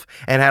 12,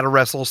 and how to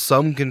wrestle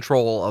some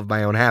control of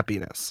my own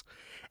happiness.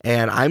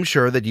 And I'm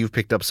sure that you've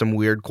picked up some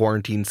weird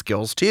quarantine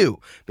skills too.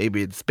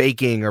 Maybe it's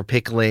baking or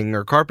pickling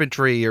or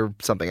carpentry or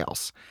something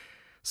else.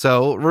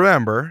 So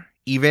remember,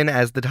 even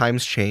as the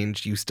times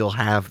change, you still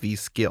have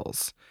these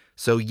skills.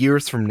 So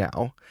years from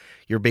now,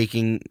 you're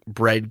baking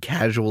bread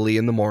casually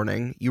in the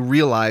morning, you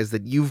realize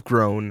that you've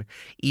grown,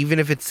 even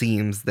if it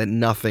seems that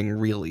nothing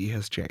really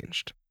has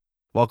changed.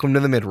 Welcome to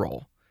the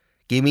mid-roll.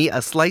 Give me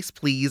a slice,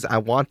 please. I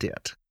want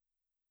it.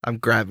 I'm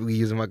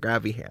using my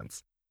grabby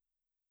hands.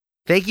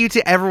 Thank you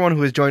to everyone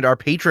who has joined our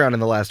Patreon in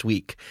the last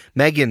week.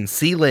 Megan,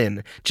 C.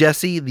 Lynn,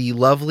 Jesse, the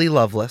lovely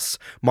Loveless,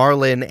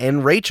 Marlin,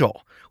 and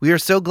Rachel. We are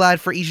so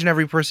glad for each and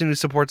every person who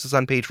supports us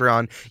on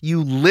Patreon.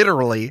 You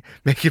literally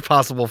make it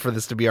possible for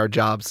this to be our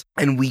jobs,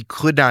 and we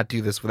could not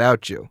do this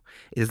without you.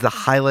 It is the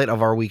highlight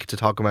of our week to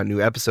talk about new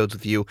episodes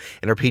with you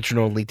in our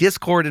patron-only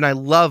Discord, and I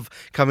love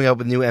coming up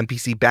with new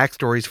NPC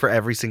backstories for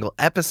every single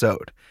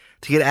episode.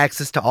 To get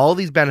access to all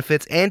these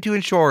benefits and to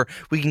ensure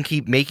we can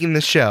keep making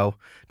this show,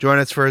 join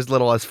us for as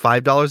little as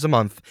 $5 a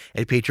month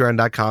at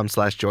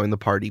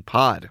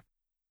patreon.com/jointhepartypod.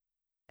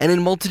 And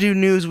in multitude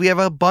news, we have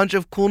a bunch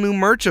of cool new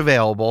merch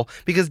available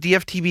because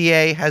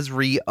DFTBA has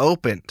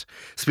reopened.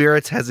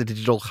 Spirits has a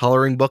digital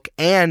coloring book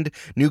and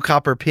new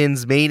copper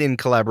pins made in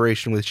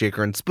collaboration with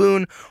Shaker and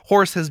Spoon.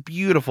 Horse has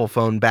beautiful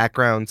phone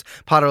backgrounds.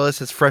 Potterless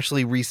has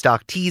freshly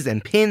restocked tees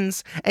and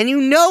pins. And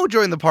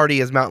Join the Party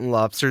has Mountain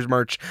Lobsters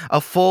merch,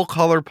 a full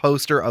color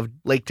poster of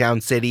Lake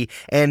Town City,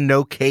 and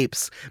No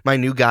Capes, my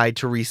new guide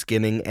to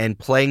reskinning and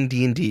playing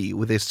D&D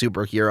with a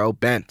superhero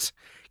bent.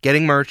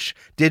 Getting merch,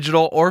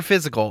 digital or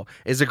physical,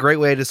 is a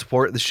great way to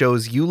support the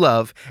shows you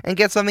love and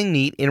get something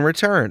neat in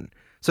return.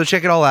 So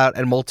check it all out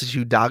at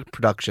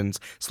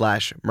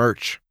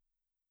multitude.productions/merch.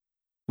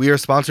 We are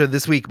sponsored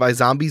this week by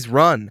Zombies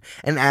Run,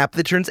 an app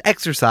that turns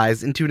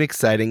exercise into an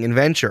exciting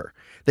adventure.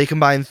 They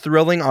combine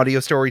thrilling audio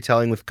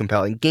storytelling with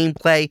compelling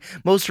gameplay,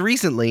 most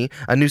recently,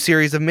 a new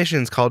series of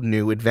missions called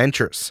New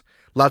Adventures.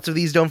 Lots of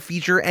these don't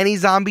feature any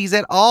zombies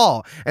at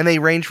all, and they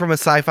range from a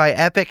sci-fi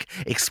epic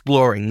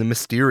exploring the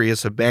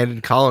mysterious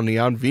abandoned colony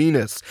on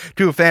Venus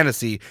to a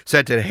fantasy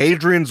set at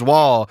Hadrian's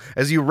Wall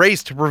as you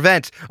race to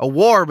prevent a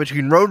war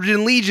between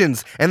Trojan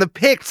legions and the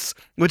Picts,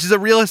 which is a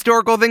real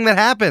historical thing that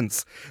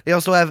happens. They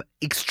also have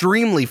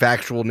extremely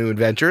factual new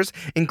adventures,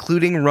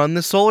 including Run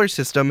the Solar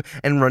System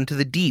and Run to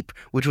the Deep,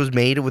 which was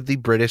made with the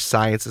British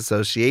Science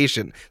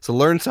Association. So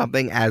learn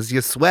something as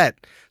you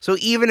sweat. So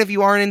even if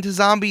you aren't into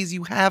zombies,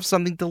 you have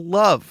something to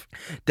love.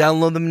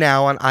 Download them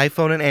now on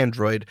iPhone and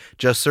Android.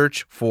 Just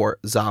search for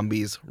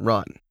Zombies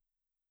Run.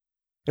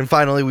 And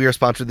finally, we are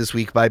sponsored this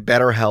week by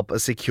BetterHelp, a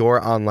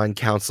secure online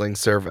counseling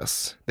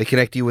service. They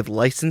connect you with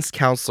licensed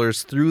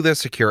counselors through their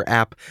secure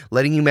app,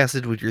 letting you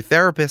message with your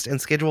therapist and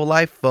schedule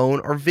live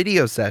phone or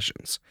video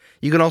sessions.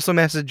 You can also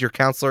message your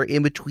counselor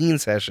in between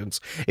sessions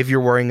if you're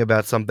worrying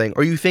about something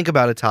or you think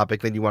about a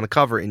topic that you want to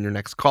cover in your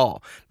next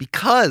call.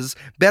 Because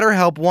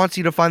BetterHelp wants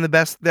you to find the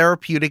best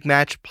therapeutic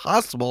match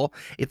possible,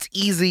 it's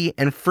easy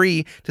and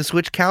free to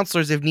switch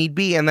counselors if need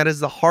be, and that is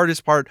the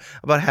hardest part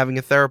about having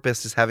a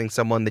therapist, is having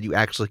someone that you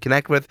actually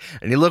connect with,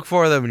 and you look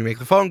for them and you make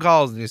the phone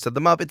calls and you set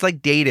them up. It's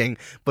like dating,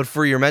 but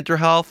for your mental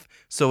health,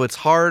 so it's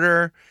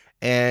harder,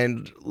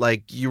 and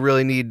you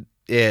really need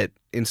it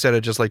instead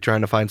of just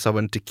trying to find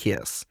someone to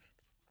kiss.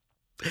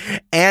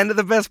 And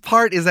the best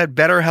part is that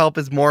BetterHelp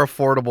is more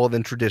affordable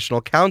than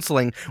traditional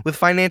counseling, with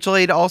financial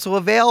aid also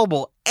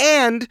available.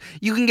 And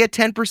you can get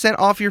 10%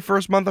 off your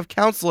first month of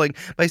counseling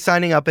by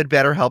signing up at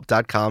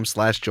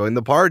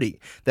betterhelp.com/jointheparty.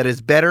 That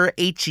is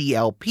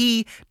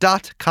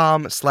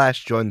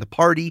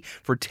betterhelp.com/jointheparty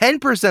for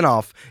 10%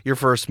 off your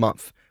first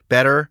month.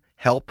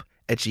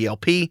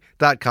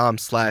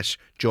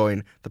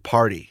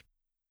 betterhelp.com/jointheparty.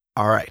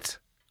 All right,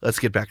 let's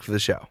get back to the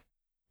show.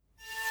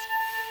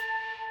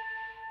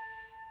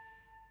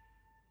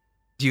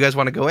 Do you guys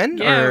want to go in?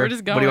 Yeah, or we're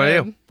just going. What do you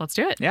want to do? Let's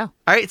do it. Yeah. All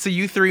right, so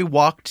you three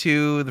walk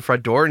to the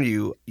front door and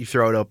you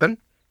throw it open.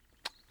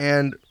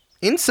 And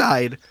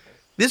inside,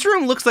 this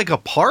room looks like a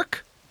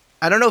park.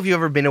 I don't know if you've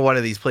ever been to one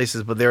of these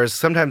places, but there's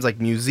sometimes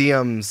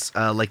museums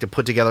like to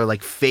put together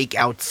fake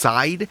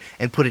outside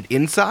and put it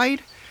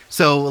inside.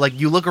 So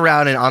you look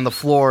around and on the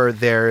floor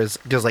there's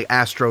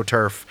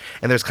AstroTurf,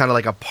 and there's kind of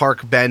a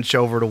park bench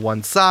over to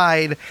one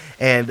side,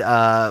 and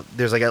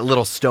there's a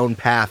little stone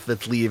path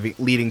that's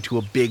leading to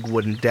a big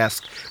wooden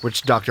desk,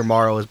 which Dr.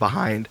 Morrow is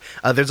behind.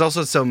 There's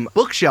also some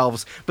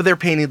bookshelves, but they're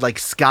painted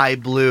sky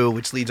blue,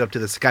 which leads up to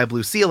the sky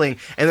blue ceiling,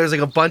 and there's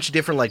a bunch of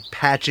different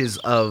patches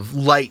of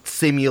light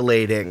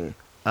simulating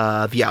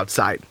the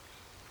outside.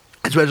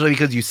 Especially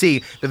because you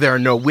see that there are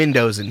no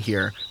windows in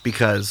here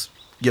because,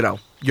 you're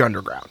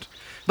underground.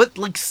 But,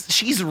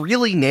 she's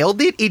really nailed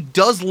it. It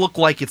does look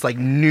like it's,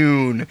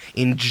 noon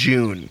in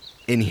June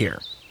in here.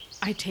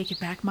 I take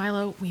it back,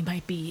 Milo. We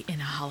might be in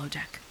a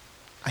holodeck.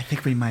 I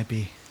think we might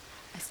be.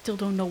 I still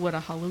don't know what a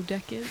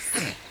holodeck is.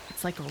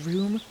 It's like a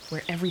room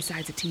where every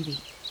side's a TV.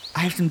 I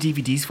have some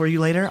DVDs for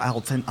you later.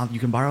 You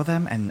can borrow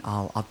them, and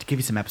I'll give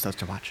you some episodes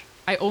to watch.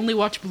 I only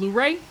watch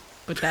Blu-ray,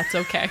 but that's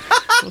okay.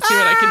 We'll see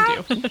what I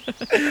can do.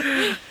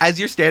 As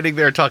you're standing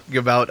there talking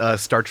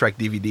about Star Trek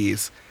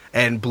DVDs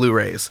and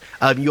Blu-rays,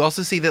 you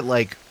also see that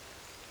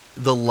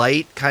the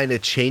light kind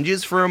of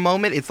changes for a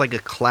moment. It's like a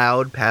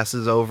cloud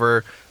passes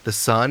over the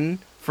sun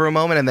for a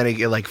moment, and then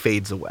it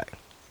fades away.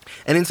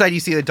 And inside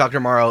you see that Dr.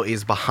 Morrow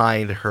is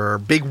behind her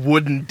big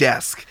wooden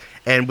desk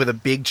and with a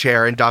big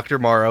chair, and Dr.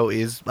 Morrow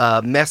is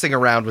messing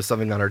around with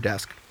something on her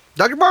desk.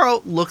 Dr.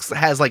 Morrow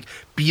has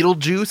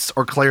Beetlejuice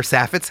or Claire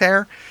Saffit's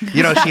hair.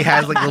 She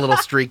has a little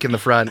streak in the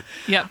front.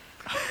 Yep.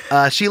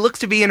 She looks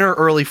to be in her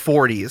early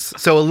 40s,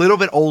 so a little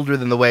bit older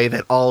than the way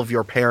that all of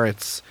your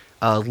parents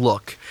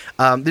look.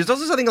 There's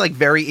also something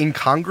very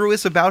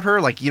incongruous about her.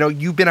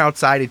 You've been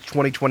outside, it's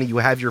 2020, you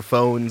have your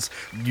phones,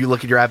 you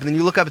look at your app, and then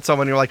you look up at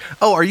someone and you're like,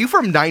 oh, are you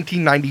from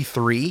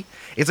 1993?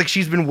 It's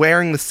she's been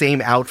wearing the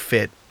same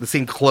outfit, the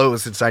same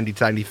clothes since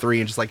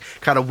 1993, and just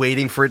kind of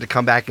waiting for it to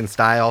come back in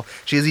style.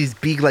 She has these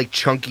big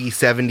chunky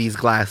 70s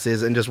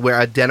glasses and just wear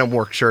a denim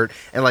work shirt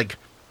and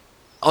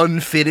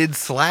unfitted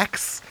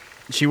slacks.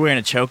 Is she wearing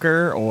a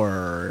choker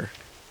or?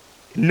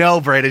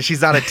 No, Brandon,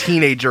 she's not a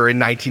teenager in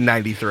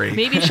 1993.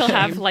 Maybe she'll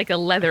have like a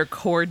leather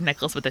cord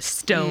necklace with a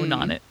stone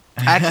on it.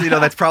 Actually, no,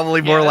 that's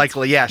probably more Yeah, that's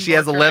likely. Yeah, she more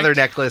has a leather correct.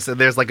 necklace and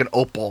there's like an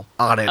opal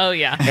on it. Oh,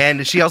 yeah.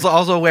 And she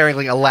also wearing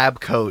like a lab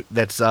coat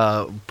that's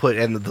put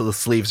and the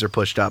sleeves are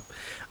pushed up.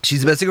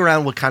 She's messing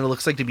around what kind of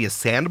looks like to be a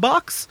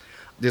sandbox.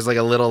 There's like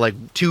a little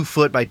like 2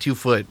 foot by 2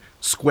 foot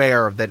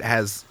square that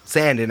has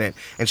sand in it,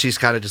 and she's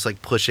kind of just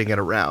like pushing it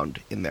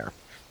around in there.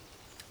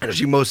 And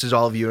she motions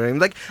all of you, and I'm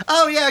like,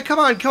 "Oh yeah, come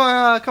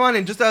on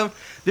in. Just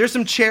there's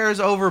some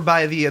chairs over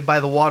by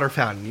the water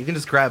fountain. You can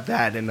just grab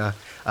that, and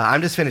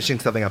I'm just finishing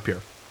something up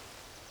here."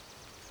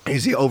 And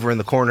you see over in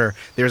the corner,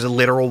 there's a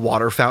literal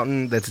water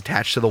fountain that's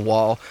attached to the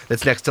wall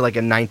that's next to like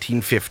a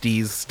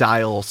 1950s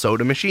style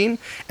soda machine,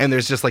 and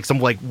there's just like some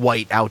like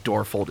white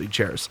outdoor folding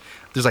chairs.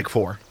 There's like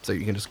 4, so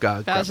you can just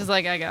grab Val's just them.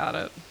 like, I got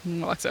it.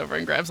 And walks over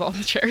and grabs all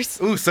the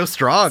chairs. Ooh, so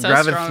strong. So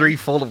Grabbing strong. 3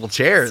 foldable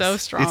chairs. So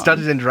strong. It's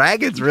Dungeons and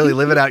Dragons, really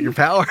living out your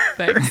power.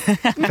 Thanks.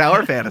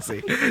 Power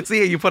fantasy. So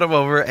yeah, you put them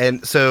over,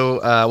 and so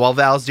while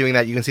Val's doing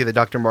that, you can see that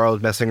Dr. Morrow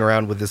is messing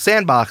around with the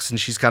sandbox, and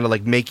she's kind of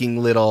like making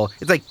little,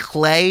 it's like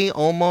clay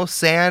almost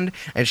sand,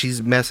 and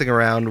she's messing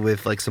around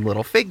with like some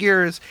little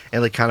figures,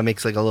 and like kind of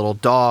makes like a little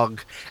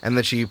dog, and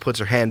then she puts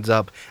her hands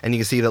up, and you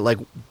can see that like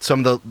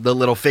some of the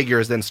little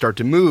figures then start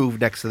to move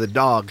next to the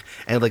dog,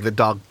 and like the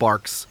dog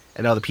barks,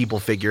 and now the people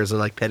figures are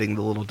like petting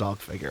the little dog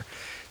figure.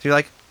 So you're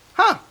like,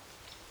 huh,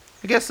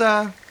 I guess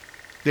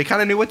they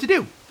kind of knew what to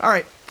do. All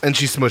right. And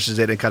she smushes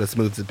it and kind of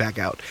smooths it back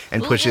out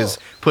and pushes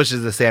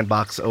the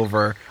sandbox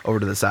over to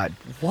the side.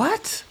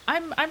 What?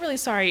 I'm really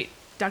sorry,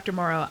 Dr.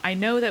 Morrow. I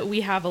know that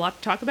we have a lot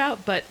to talk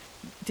about, but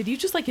did you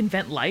just like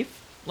invent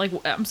life? Like,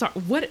 I'm sorry.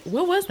 What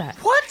was that?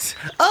 What?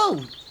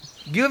 Oh,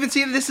 you haven't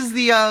seen it? This is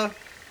the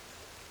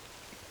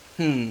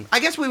I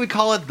guess we would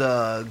call it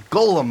the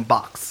golem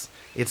box.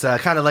 It's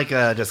kind of like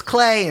just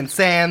clay and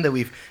sand that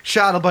we've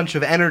shot a bunch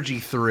of energy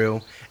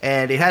through,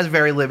 and it has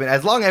very limited.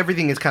 As long as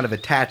everything is kind of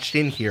attached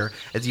in here,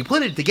 as you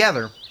put it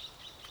together,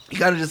 you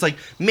kind of just like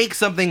make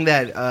something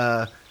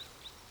that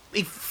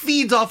it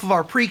feeds off of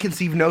our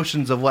preconceived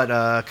notions of what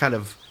kind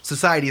of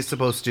society is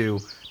supposed to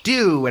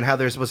do and how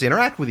they're supposed to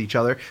interact with each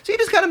other. So you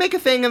just kind of make a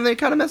thing, and then it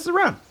kind of messes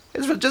around.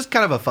 It's just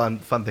kind of a fun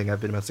thing I've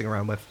been messing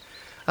around with.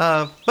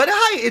 But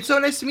hi, it's so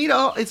nice to meet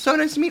all. It's so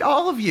nice to meet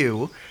all of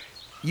you.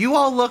 You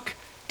all look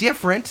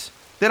different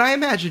than I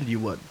imagined you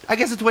would. I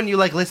guess it's when you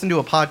like listen to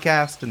a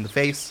podcast in the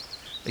face.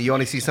 You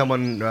only see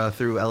someone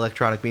through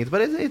electronic means,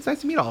 but it's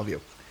nice to meet all of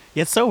you.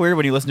 Yeah, it's so weird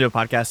when you listen to a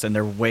podcast and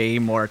they're way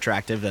more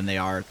attractive than they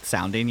are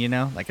sounding, you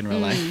know, like in real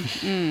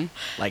life.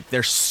 Like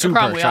they're super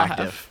problem we all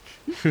attractive.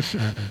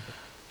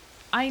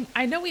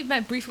 I know we've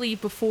met briefly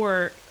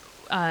before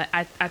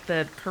at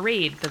the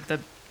parade, the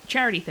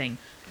charity thing.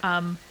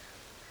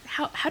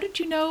 How did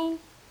you know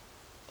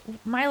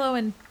Milo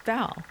and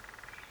Val?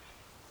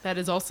 That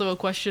is also a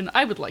question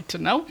I would like to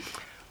know.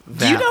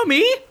 Do you know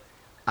me?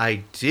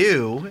 I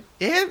do.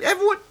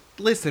 Everyone,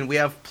 listen, we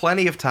have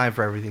plenty of time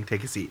for everything.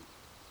 Take a seat.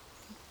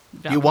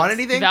 Val You want puts-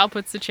 anything? Val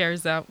puts the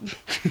chairs out.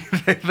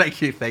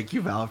 Thank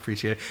you, Val.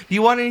 Appreciate it. Do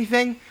you want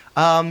anything?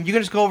 You can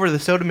just go over to the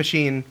soda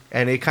machine,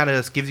 and it kind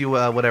of gives you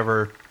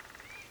whatever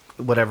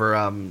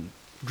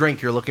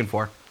drink you're looking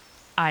for.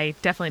 I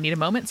definitely need a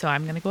moment, so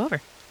I'm going to go over.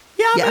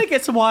 Yeah, I'm Yeah. gonna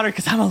get some water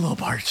because I'm a little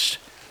parched.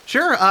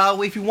 Sure.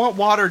 If you want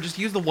water, just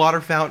use the water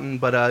fountain.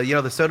 But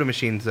the soda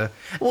machine's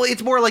well,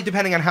 it's more like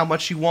depending on how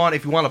much you want.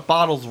 If you want a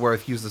bottle's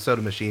worth, use the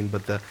soda machine.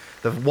 But the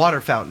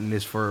water fountain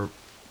is for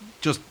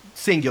just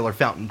singular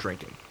fountain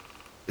drinking.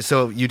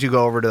 So you do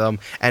go over to them,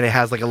 and it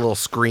has like a little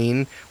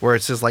screen where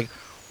it's just like,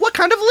 what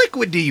kind of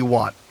liquid do you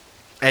want?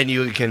 And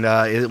you can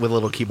with a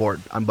little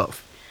keyboard on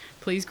both.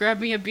 Please grab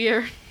me a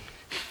beer.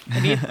 I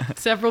need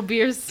several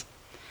beers.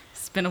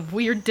 It's been a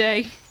weird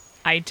day.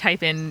 I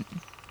type in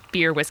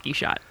beer whiskey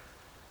shot.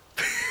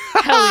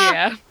 Hell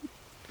yeah.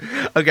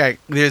 Okay,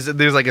 there's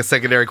like a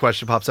secondary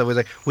question pops up. It's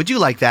like, would you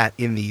like that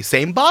in the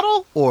same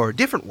bottle or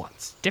different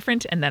ones?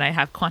 Different, and then I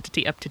have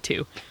quantity up to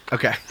 2.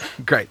 Okay,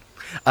 great.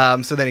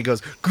 So then it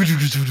goes,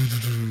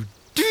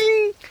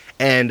 ding,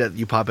 and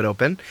you pop it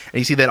open, and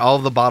you see that all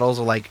of the bottles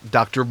are like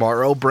Dr.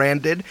 Morrow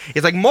branded.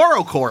 It's like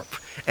Morrow Corp,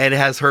 and it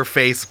has her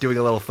face doing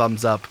a little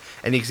thumbs up,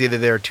 and you can see that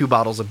there are 2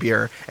 bottles of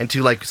beer and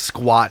 2 like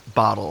squat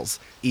bottles,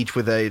 each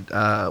with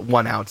a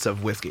 1 ounce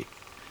of whiskey.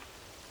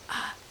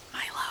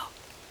 Milo,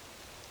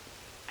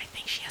 I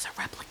think she has a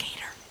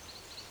replicator.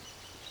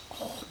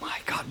 Oh my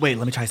god. Wait,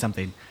 let me try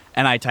something.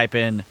 And I type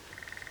in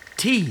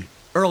tea,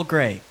 Earl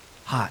Grey,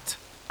 hot.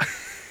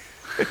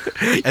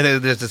 And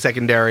then there's a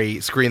secondary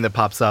screen that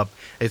pops up.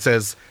 It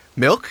says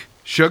milk,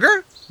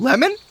 sugar,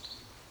 lemon.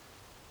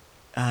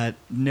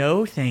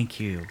 No, thank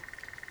you.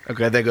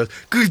 Okay, then it goes,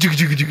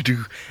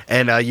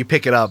 and you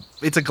pick it up.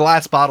 It's a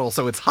glass bottle,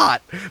 so it's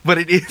hot, but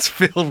it is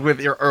filled with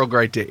your Earl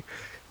Grey tea.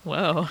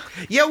 Whoa.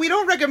 Yeah, we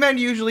don't recommend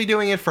usually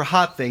doing it for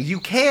hot things. You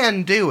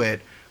can do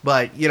it,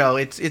 but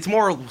it's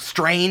more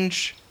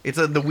strange. It's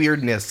the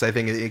weirdness. I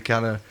think it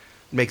kind of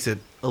makes it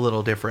a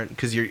little different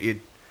because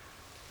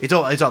it's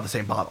all the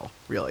same bottle,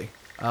 really.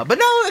 But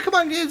no, come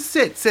on,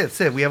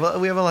 sit. We have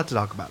a lot to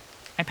talk about.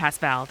 I pass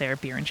Val their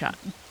beer and shot.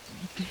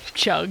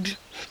 Chugged.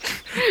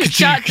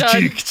 Shot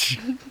chugged.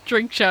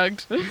 Drink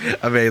chugged.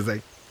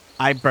 Amazing.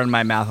 I burned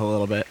my mouth a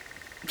little bit.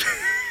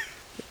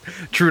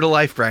 True to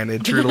life,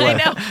 Brandon. True to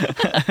life.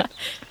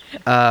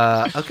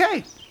 I know.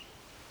 Okay.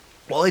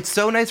 Well, it's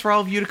so nice for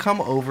all of you to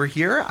come over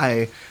here.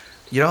 I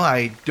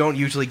don't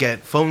usually get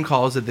phone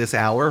calls at this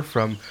hour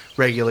from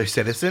regular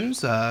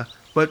citizens,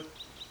 but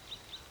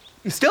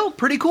still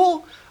pretty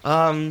cool.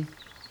 So,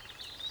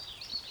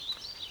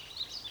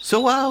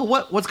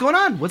 what's going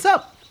on? What's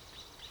up?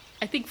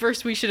 I think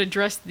first we should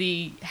address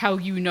the how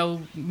you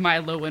know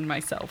Milo and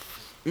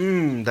myself.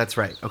 That's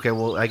right. Okay,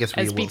 well, I guess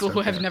we As will people start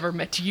who have there. never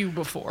met you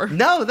before.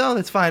 No,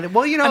 that's fine.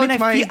 Well,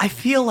 I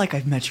feel like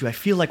I've met you. I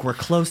feel like we're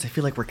close. I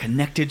feel like we're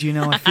connected,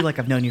 I feel like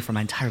I've known you for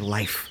my entire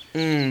life.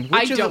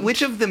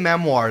 Which of the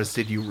memoirs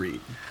did you read?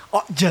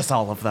 Oh, just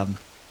all of them.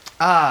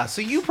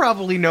 So you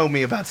probably know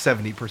me about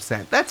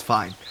 70%. That's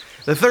fine.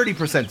 The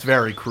 30% is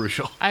very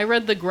crucial. I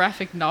read the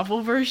graphic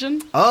novel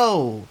version.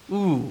 Oh,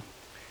 ooh.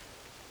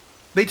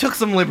 They took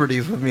some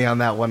liberties with me on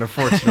that one,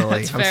 unfortunately.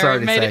 That's I'm fair. sorry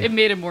to say. It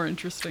made it more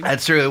interesting.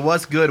 That's true. It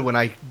was good when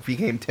I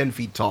became 10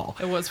 feet tall.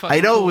 It was fucking I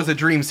know cool. it was a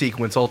dream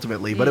sequence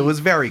ultimately, but it was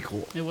very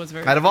cool. It was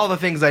very Out of all the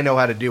things I know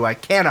how to do, I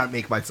cannot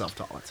make myself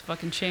taller. It's a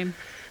fucking shame.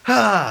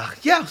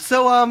 Yeah,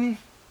 so,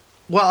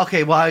 well,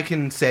 I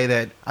can say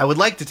that I would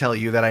like to tell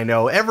you that I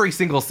know every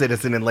single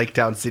citizen in Lake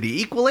Town City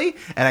equally,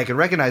 and I can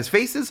recognize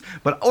faces,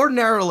 but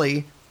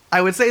ordinarily,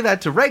 I would say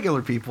that to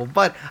regular people,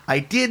 but I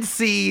did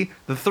see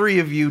the three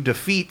of you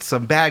defeat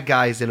some bad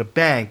guys in a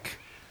bank,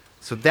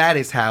 so that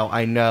is how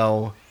I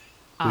know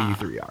who you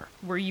three are.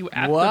 Were you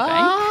at the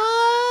bank?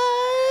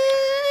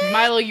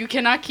 Milo, you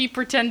cannot keep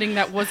pretending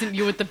that wasn't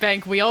you at the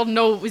bank. We all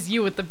know it was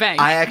you at the bank.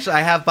 I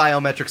have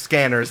biometric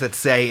scanners that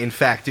say, in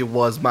fact, it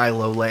was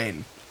Milo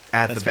Lane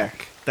at the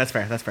bank. That's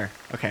fair.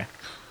 Okay.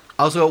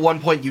 Also, at one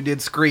point, you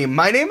did scream,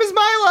 "My name is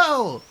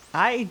Milo!"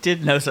 I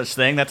did no such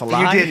thing. That's a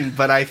lie. You didn't,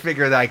 but I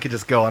figured that I could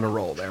just go on a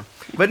roll there.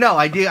 But no,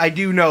 I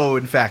do know,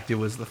 in fact, it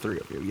was the three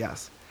of you,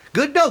 yes.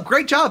 Good, no,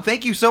 great job.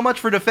 Thank you so much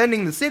for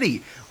defending the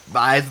city.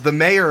 As the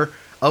mayor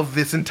of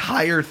this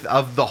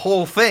of the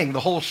whole thing,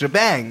 the whole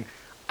shebang,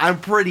 I'm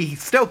pretty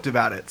stoked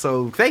about it,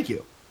 so thank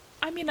you.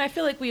 I mean, I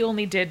feel like we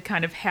only did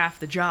kind of half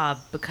the job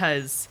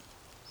because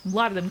a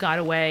lot of them got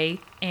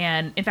away,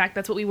 and in fact,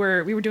 that's what we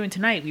were doing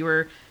tonight. We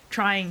were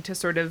trying to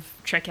sort of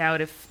check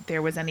out if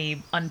there was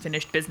any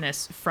unfinished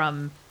business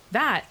from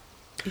that,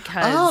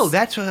 because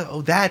that's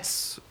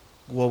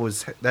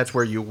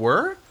where you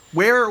were.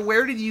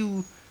 Where did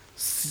you?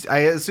 I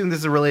assume this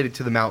is related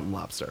to the mountain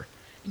lobster.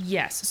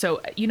 Yes.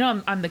 So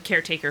I'm the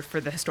caretaker for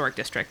the historic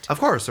district. Of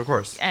course.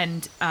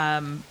 And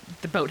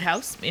the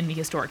boathouse in the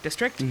historic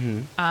district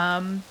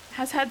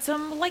has had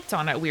some lights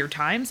on at weird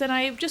times, and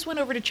I just went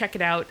over to check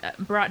it out.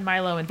 Brought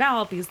Milo and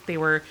Val because they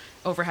were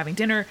over having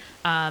dinner,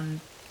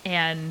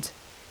 and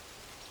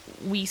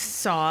we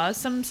saw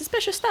some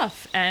suspicious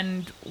stuff.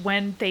 And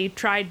when they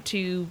tried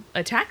to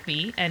attack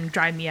me and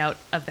drive me out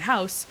of the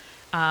house,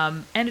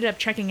 ended up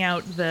checking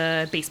out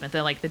the basement,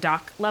 the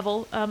dock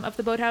level of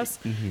the boathouse,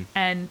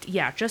 and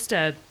yeah, just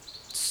a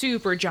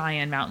super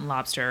giant mountain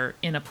lobster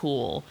in a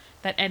pool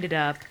that ended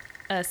up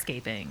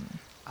escaping.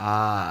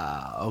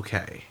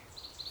 Okay.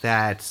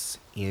 That's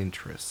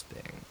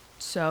interesting.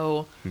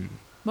 So,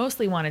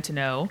 mostly wanted to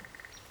know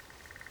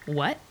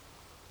what,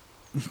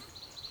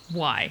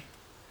 why,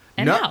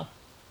 and how.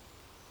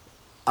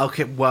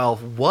 Okay, well,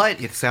 what?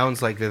 It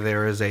sounds like that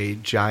there is a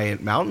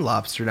giant mountain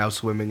lobster now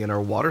swimming in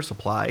our water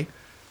supply.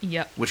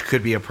 Yep. Which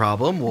could be a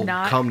problem. We'll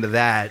Not come to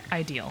that.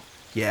 Ideal.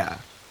 Yeah.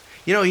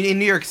 In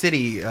New York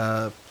City,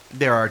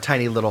 there are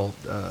tiny little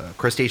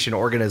crustacean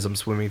organisms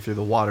swimming through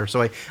the water.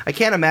 So I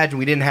can't imagine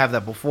we didn't have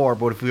that before,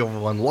 but if we have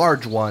one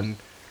large one,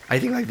 I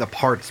think the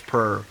parts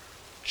per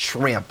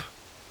shrimp,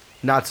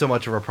 not so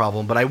much of a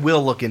problem, but I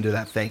will look into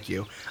that, thank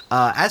you.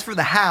 As for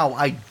the how,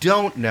 I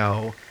don't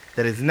know.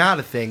 That is not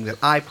a thing that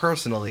I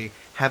personally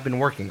have been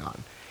working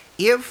on.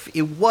 If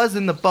it was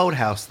in the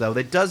boathouse, though,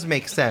 that does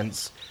make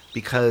sense,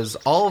 because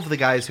all of the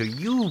guys who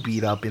you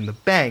beat up in the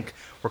bank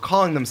were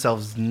calling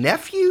themselves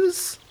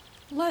nephews?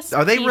 Less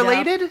Are they beat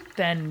related? up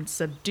than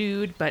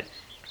subdued, but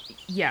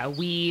yeah,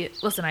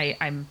 listen,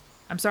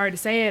 I'm sorry to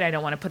say it, I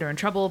don't want to put her in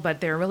trouble, but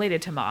they're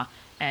related to Ma,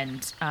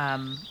 and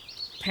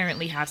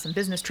apparently have some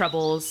business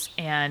troubles,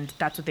 and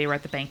that's what they were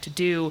at the bank to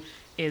do,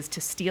 is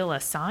to steal a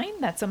sign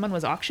that someone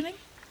was auctioning.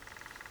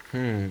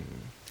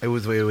 It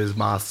was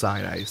Ma's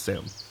sign, I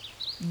assume.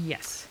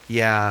 Yes.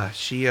 Yeah,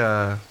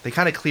 they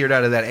kind of cleared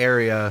out of that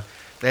area.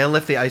 They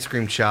left the ice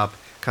cream shop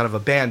kind of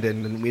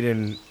abandoned, and we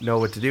didn't know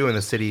what to do in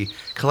the city.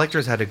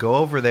 Collectors had to go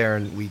over there,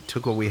 and we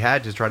took what we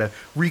had to try to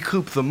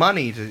recoup the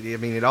money.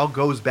 It all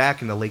goes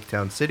back into Lake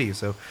Town City,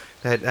 so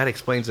that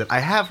explains it. I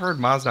have heard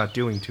Ma's not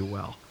doing too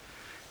well,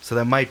 so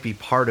that might be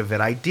part of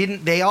it.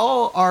 They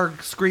all are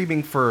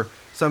screaming for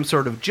some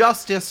sort of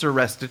justice or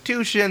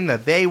restitution,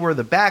 that they were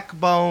the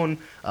backbone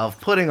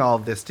of putting all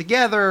of this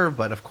together,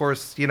 but of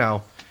course,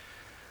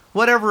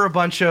 whatever a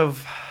bunch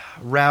of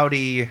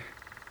rowdy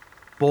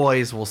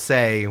boys will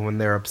say when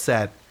they're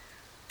upset.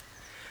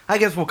 I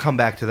guess we'll come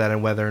back to that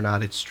and whether or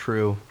not it's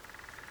true.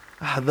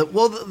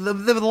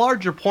 The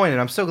larger point,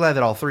 and I'm so glad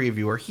that all three of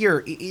you are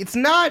here, it's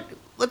not...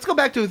 Let's go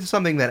back to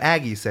something that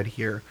Aggie said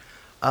here.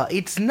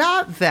 It's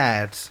not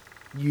that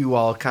you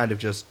all kind of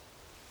just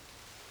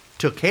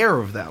took care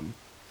of them.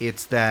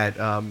 It's that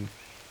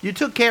you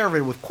took care of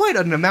it with quite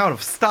an amount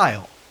of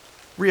style,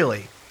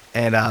 really.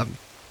 And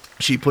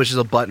she pushes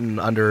a button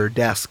under her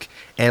desk,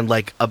 and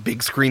like a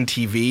big screen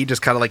TV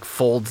just kind of like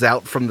folds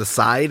out from the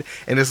side,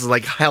 and this is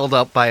like held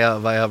up by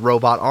a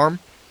robot arm.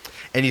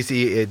 And you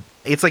see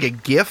it's like a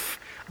GIF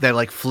that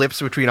like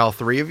flips between all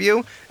three of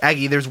you.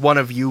 Aggie, there's one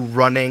of you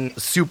running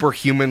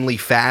superhumanly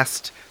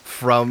fast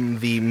from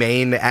the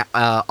main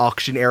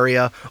auction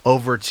area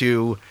over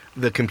to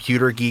the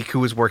computer geek who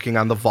was working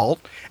on the vault,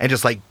 and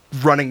just like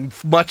running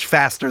much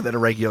faster than a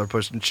regular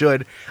person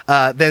should.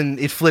 Then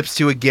it flips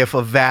to a GIF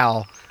of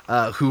Val,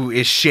 who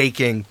is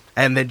shaking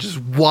and then just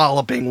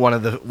walloping one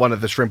of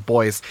the shrimp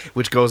boys,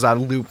 which goes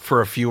on loop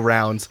for a few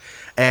rounds.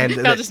 And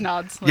Val just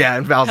nods. Yeah,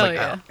 and Val's like,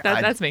 yeah.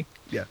 oh, That's me.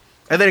 yeah.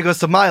 And then it goes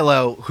to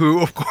Milo,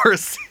 who, of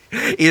course,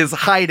 is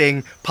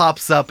hiding,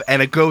 pops up,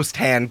 and a ghost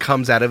hand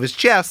comes out of his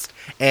chest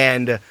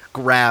and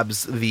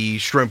grabs the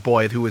shrimp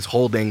boy who is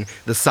holding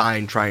the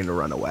sign trying to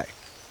run away.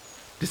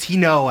 Does he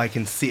know I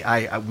can see?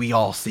 We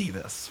all see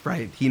this,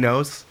 right? He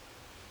knows?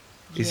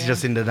 He's Yeah.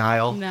 just in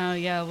denial? No,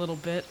 yeah, a little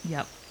bit.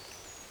 Yep.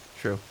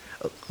 True.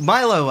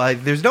 Milo,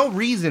 there's no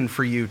reason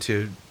for you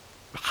to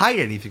hide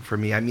anything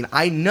from me. I mean,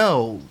 I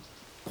know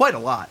quite a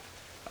lot.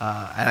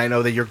 And I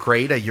know that you're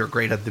great. You're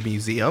great at the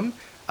museum.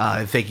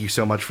 Thank you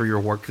so much for your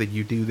work that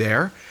you do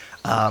there.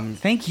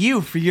 Thank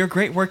you for your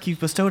great work you've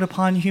bestowed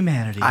upon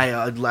humanity.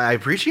 I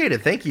appreciate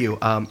it. Thank you.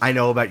 I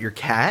know about your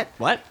cat.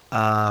 What?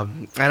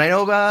 And I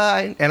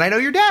know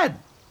your dad.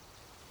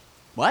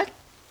 What?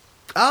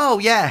 Oh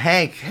yeah,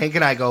 Hank. Hank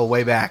and I go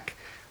way back.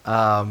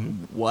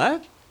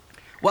 What?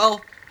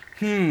 Well,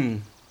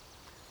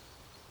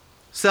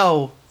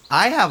 So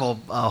I have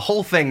a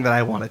whole thing that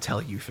I want to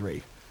tell you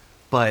three,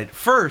 but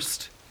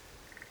first.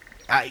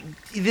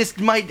 This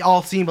might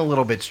all seem a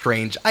little bit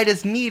strange. I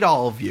just need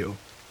all of you.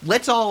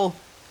 Let's all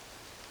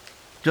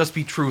just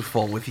be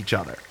truthful with each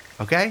other,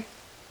 okay?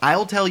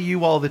 I'll tell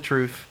you all the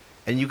truth,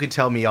 and you can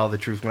tell me all the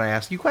truth when I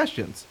ask you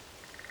questions.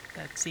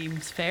 That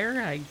seems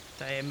fair. I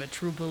am a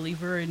true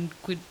believer in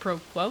quid pro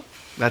quo.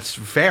 That's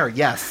fair,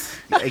 yes.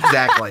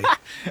 Exactly.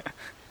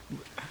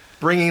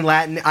 Bringing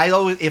Latin,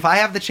 if I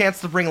have the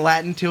chance to bring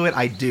Latin to it,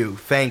 I do.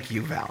 Thank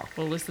you, Val.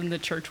 Well, listen, the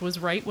church was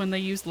right when they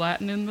used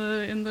Latin in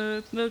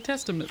the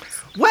testaments.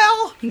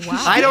 Well,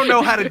 Wow. I don't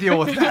know how to deal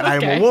with that.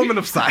 I'm Okay. a woman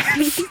of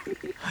science.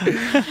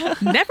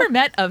 Never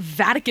met a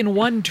Vatican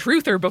I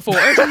truther before.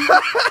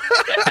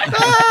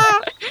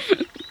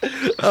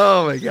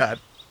 Oh my god.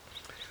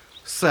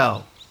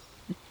 So,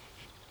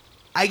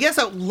 I guess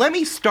let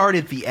me start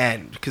at the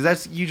end, because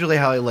that's usually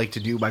how I like to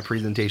do my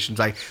presentations.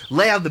 I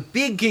lay out the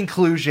big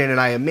conclusion and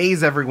I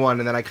amaze everyone,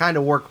 and then I kind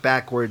of work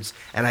backwards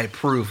and I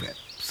prove it.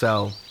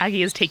 So,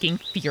 Aggie is taking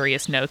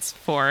furious notes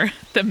for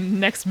the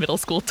next middle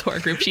school tour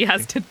group she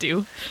has to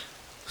do.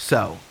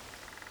 So,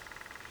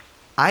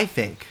 I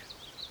think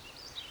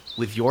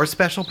with your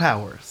special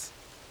powers,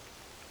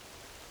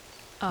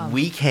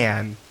 we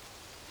can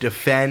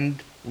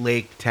defend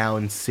Lake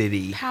Town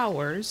City.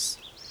 Powers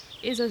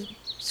is a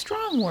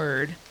strong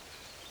word,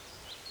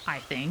 I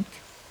think.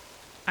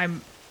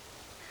 I'm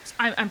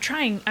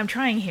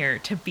trying here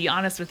to be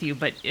honest with you,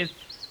 but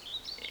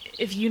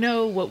if you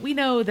know what we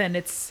know, then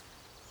it's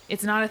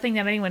not a thing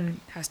that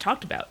anyone has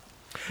talked about.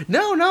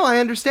 No, I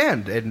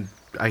understand. And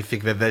I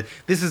think that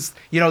this is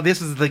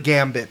the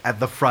gambit at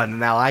the front, and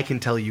now I can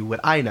tell you what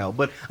I know.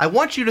 But I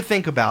want you to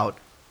think about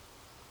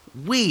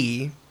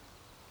the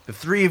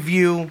three of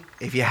you,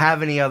 if you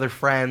have any other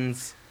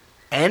friends,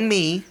 and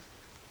me,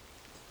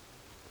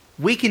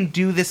 we can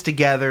do this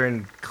together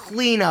and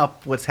clean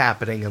up what's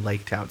happening in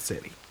Lake Town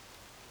City.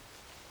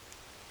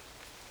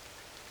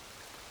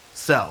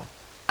 So,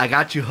 I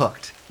got you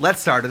hooked.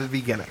 Let's start at the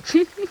beginning.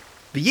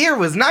 The year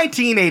was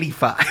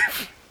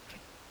 1985.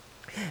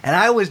 And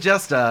I was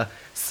just a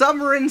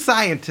submarine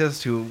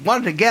scientist who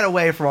wanted to get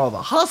away from all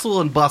the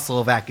hustle and bustle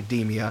of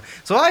academia.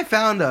 So I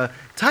found a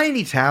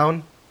tiny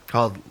town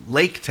called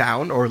Lake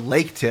Town, or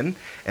Laketon,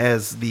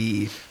 as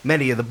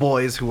many of the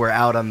boys who were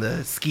out on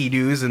the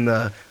ski-doos in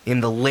the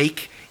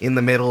lake in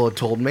the middle had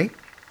told me.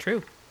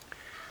 True.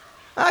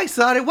 I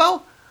decided,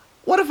 well,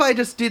 what if I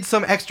just did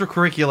some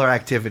extracurricular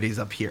activities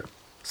up here?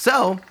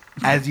 So,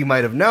 as you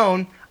might have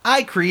known,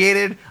 I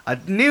created a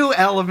new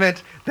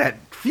element that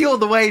fueled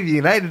the way the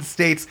United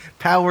States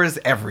powers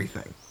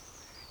everything.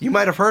 You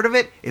might have heard of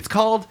it. It's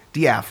called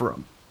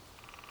diaphragm.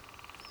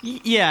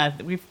 Yeah,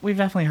 we've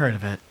definitely heard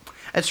of it.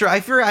 That's true. I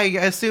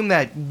assume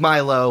that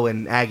Milo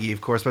and Aggie, of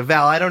course, but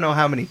Val, I don't know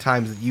how many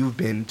times that you've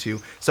been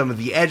to some of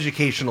the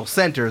educational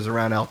centers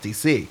around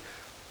LTC.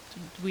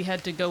 We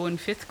had to go in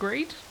 5th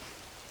grade.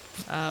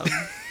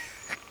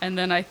 And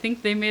then I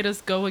think they made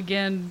us go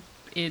again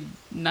in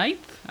 9th.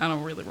 I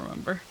don't really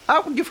remember.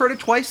 Oh, you've heard it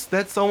twice.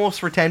 That's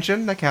almost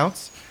retention. That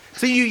counts.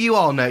 So you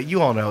all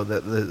know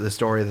the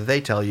story that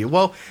they tell you.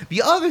 Well,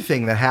 the other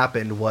thing that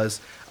happened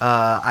was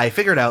I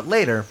figured out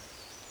later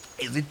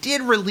is it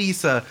did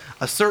release a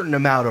certain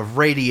amount of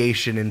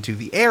radiation into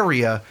the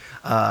area,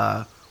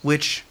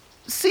 which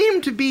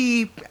seemed to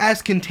be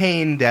as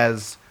contained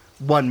as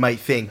one might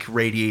think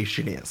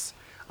radiation is.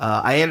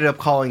 I ended up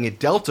calling it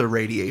delta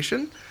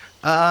radiation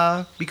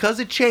because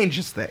it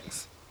changes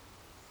things.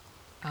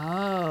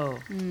 Oh.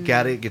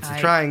 Got it? Gets a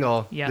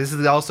triangle. Yeah. This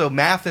is also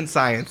math and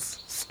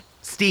science.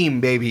 STEAM,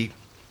 baby.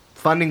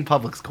 Funding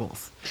public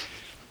schools.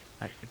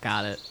 I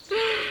got it.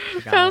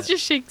 Val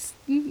just shakes,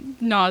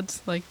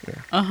 nods, like,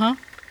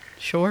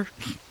 sure.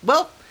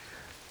 Well,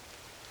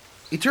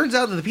 it turns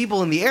out that the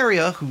people in the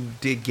area who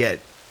did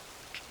get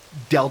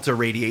delta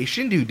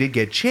radiation, who did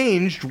get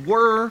changed,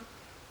 were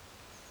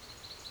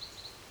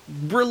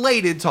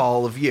related to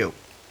all of you.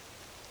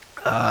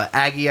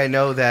 Aggie, I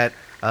know that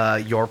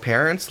your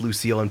parents,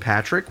 Lucille and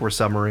Patrick, were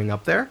summering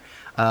up there.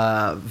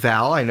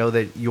 Val, I know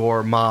that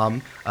your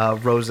mom,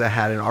 Rosa,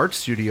 had an art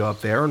studio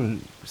up there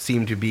and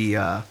seemed to be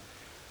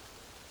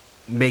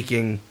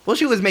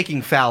she was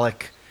making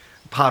phallic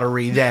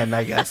pottery then,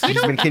 I guess.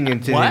 She's been continuing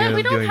to What?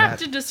 We don't doing have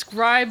that. to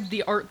describe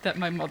the art that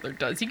my mother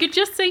does. You could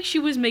just say she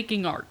was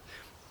making art.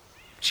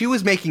 She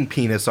was making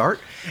penis art.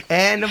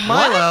 And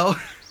Milo,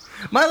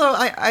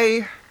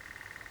 I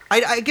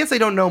guess I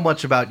don't know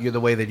much about you, the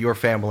way that your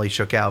family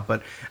shook out,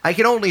 but I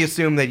can only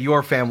assume that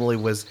your family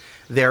was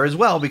there as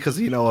well because,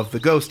 of the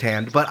ghost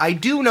hand. But I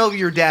do know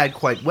your dad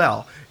quite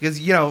well because,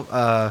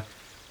 Milo,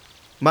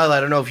 I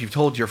don't know if you've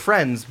told your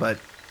friends, but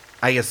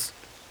I guess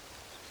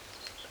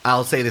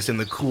I'll say this in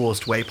the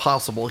coolest way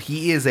possible.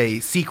 He is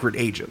a secret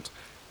agent.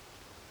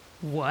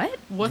 What?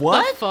 What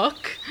What? the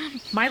fuck?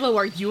 Milo,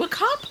 are you a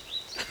cop?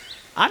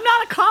 I'm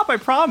not a cop, I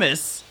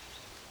promise.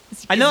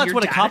 I know Is that's your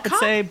what a dad cop would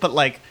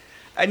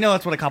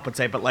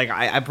say, but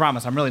I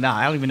promise I'm really not.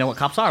 I don't even know what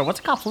cops are.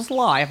 What's a cop? What's the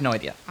law? I have no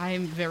idea. I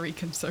am very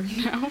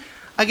concerned now.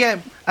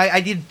 Again,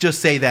 I did just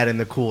say that in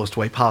the coolest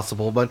way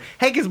possible, but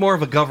Hank is more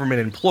of a government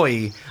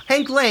employee.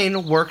 Hank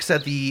Lane works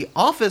at the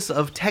Office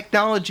of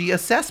Technology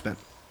Assessment,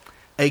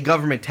 a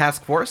government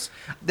task force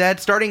that,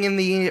 starting in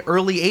the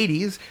early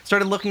 80s,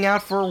 started looking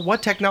out for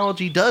what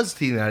technology does to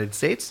the United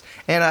States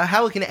and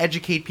how it can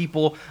educate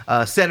people,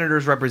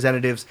 senators,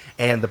 representatives,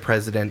 and the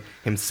president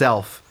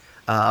himself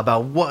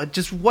about what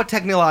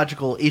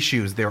technological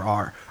issues there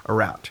are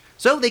around.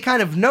 So they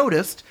kind of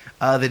noticed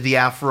that the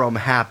Diaphragm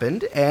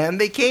happened, and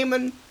they came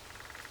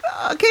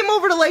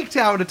over to Lake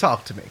Town to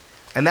talk to me.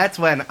 And that's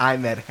when I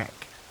met Hank.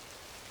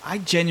 I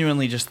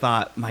genuinely just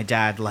thought my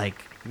dad,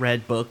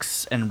 read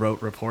books and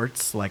wrote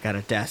reports, at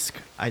a desk.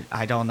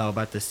 I don't know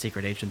about this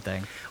secret agent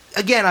thing.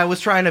 Again, I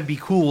was trying to be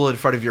cool in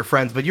front of your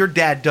friends, but your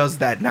dad does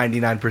that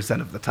 99%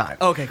 of the time.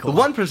 Okay, cool.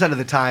 The 1% of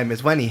the time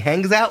is when he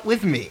hangs out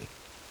with me.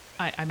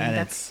 I mean, And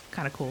that's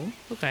kind of cool.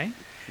 Okay.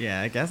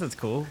 Yeah, I guess it's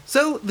cool.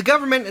 So the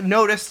government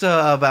noticed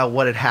about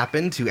what had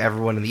happened to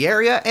everyone in the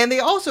area, and they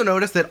also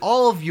noticed that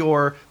all of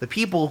the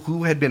people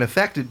who had been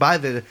affected by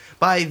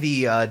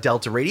the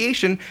delta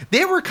radiation,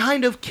 they were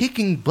kind of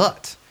kicking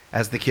butt,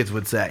 as the kids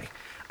would say.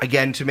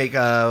 Again, to make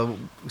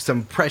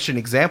some prescient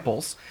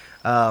examples,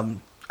 I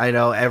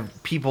know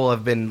people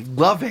have been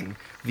loving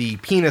the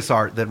penis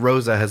art that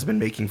Rosa has been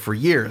making for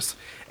years,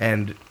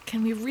 and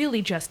Can we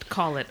really just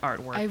call it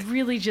artwork? I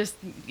really just,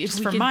 if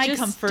we for could my just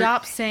comfort.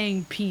 stop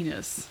saying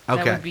penis, that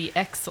Okay. would be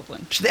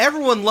excellent.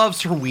 everyone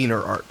loves her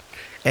wiener art.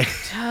 And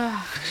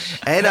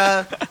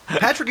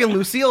Patrick and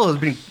Lucille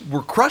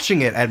were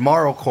crushing it at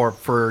MorrowCorp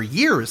for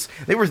years.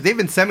 They've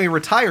been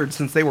semi-retired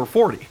since they were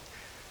 40.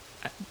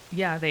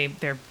 Yeah,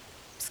 they're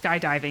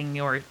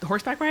skydiving or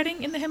horseback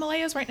riding in the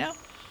Himalayas right now.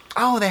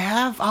 Oh, they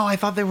have? Oh, I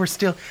thought they were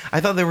still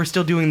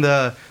doing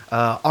the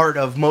art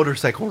of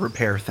motorcycle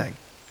repair thing.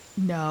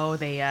 No,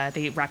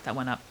 they wrapped that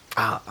one up.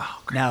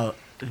 Okay. Now,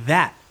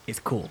 that is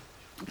cool.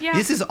 Yeah,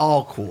 This is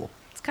all cool.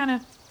 it's kind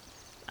of.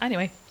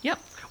 Anyway, yep.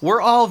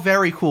 We're all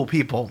very cool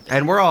people,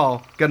 and we're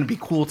all gonna be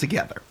cool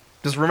together.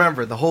 Just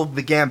remember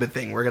the Gambit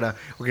thing. We're gonna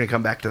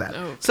come back to that.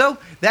 Oh. So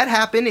that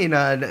happened in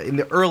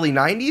the early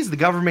 '90s. The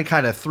government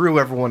kind of threw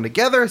everyone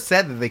together,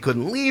 said that they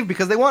couldn't leave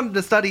because they wanted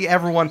to study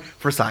everyone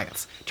for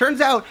science.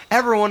 Turns out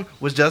everyone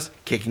was just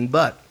kicking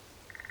butt.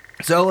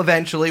 So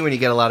eventually, when you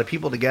get a lot of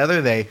people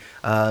together, they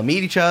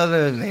meet each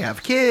other and they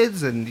have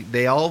kids, and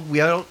we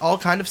all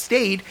kind of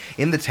stayed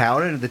in the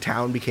town, and the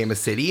town became a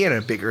city and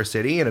a bigger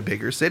city and a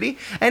bigger city,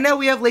 and now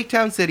we have Lake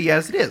Town City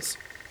as it is.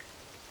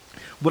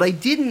 What I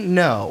didn't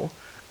know,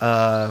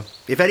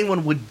 if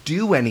anyone would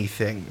do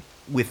anything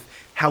with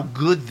how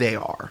good they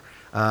are.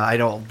 I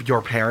know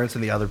your parents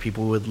and the other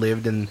people who had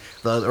lived in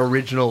the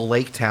original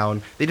Lake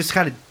Town, they just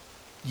kind of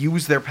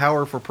used their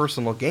power for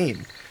personal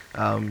gain.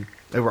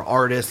 They were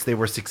artists, they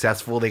were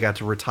successful, they got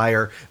to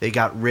retire, they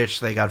got rich,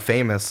 they got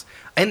famous.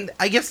 And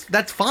I guess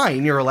that's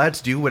fine. You're allowed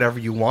to do whatever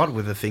you want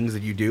with the things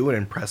that you do and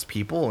impress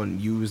people and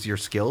use your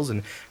skills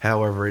and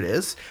however it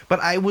is.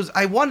 But I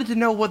wanted to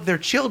know what their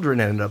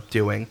children ended up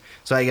doing.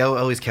 So I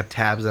always kept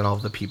tabs on all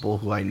the people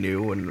who I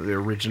knew in the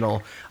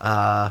original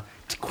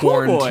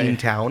quarantine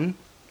boy. town.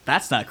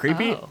 That's not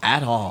creepy Oh.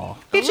 at all.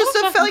 It's just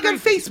little like on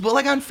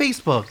fucking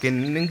Facebook,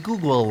 and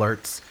Google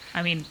alerts.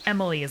 I mean,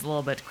 Emily is a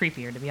little bit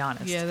creepier, to be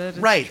honest. Yeah, that is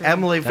Right, true.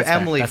 Emily. That's fair,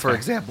 Emily, that's for fair.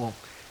 example,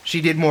 she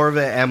did more of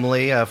a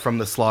Emily from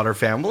the Slaughter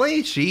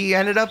family. She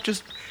ended up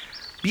just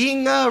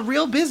being a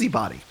real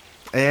busybody.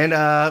 And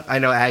I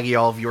know Aggie,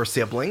 all of your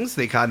siblings,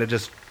 they kind of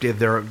just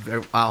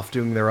they're off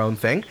doing their own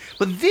thing.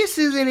 But this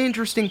is an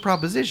interesting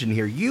proposition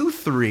here. You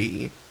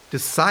three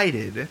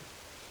decided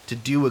to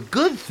do a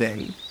good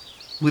thing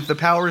with the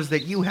powers that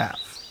you have.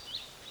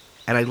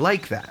 And I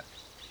like that.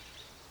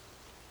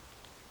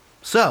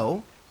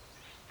 So,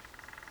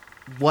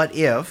 what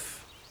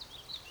if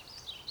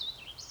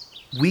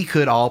we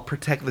could all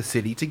protect the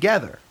city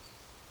together?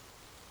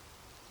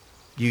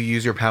 You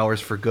use your powers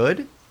for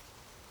good.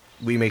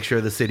 We make sure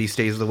the city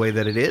stays the way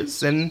that it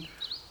is, and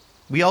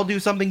we all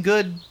do something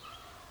good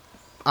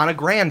on a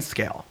grand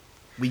scale.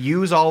 We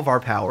use all of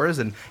our powers,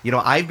 and,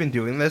 I've been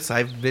doing this.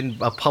 I've been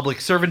a public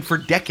servant for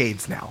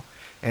decades now.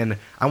 And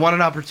I want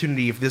an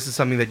opportunity, if this is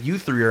something that you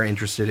three are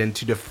interested in,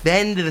 to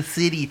defend the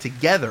city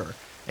together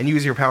and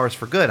use your powers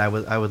for good. I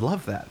would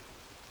love that.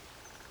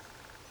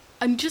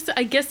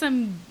 I guess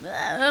I'm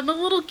a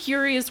little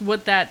curious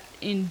what that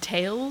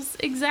entails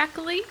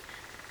exactly.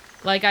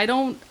 Like, I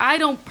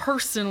don't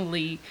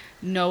personally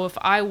know if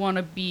I want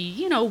to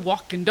be,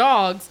 walking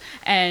dogs,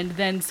 and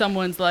then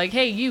someone's like,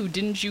 hey,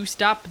 didn't you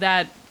stop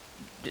that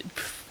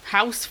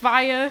house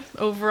fire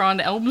over on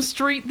Elm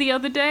Street the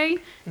other day?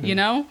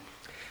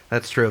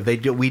 That's true.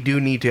 We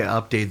do need to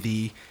update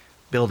the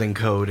building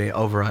code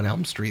over on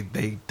Elm Street.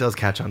 They does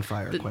catch on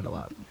fire quite a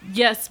lot.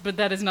 Yes, but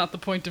that is not the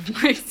point of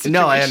my situation.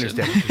 No, I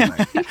understand.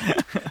 What you're saying.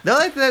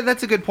 No,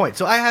 that's a good point.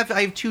 So I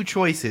have two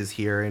choices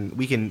here, and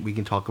we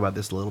can talk about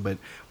this a little bit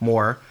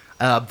more.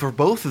 For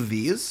both of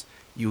these,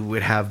 you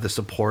would have the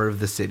support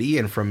of the city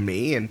and from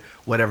me, and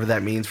whatever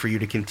that means for you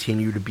to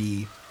continue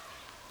to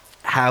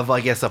have, I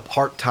guess, a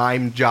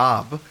part-time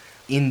job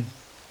in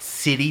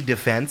city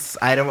defense.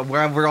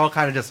 We're all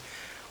kind of just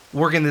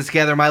working this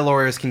together. My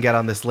lawyers can get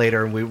on this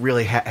later, and we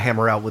really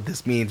hammer out what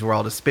this means. We're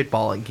all just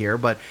spitballing here,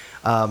 but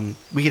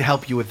we can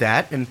help you with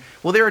that. And,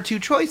 well, there are two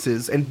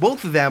choices, and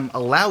both of them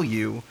allow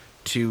you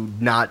to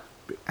not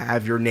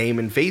have your name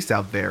and face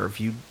out there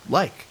if you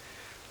like.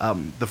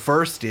 The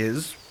first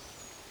is,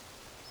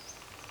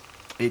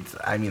 this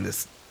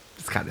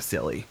is kind of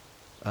silly.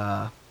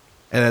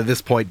 And at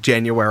this point,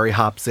 January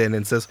hops in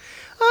and says,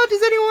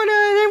 does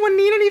anyone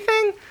need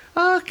anything?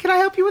 Can I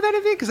help you with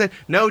anything? Because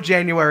no,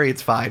 January,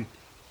 it's fine.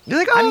 You're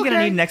like, I'm okay. going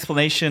to need an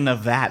explanation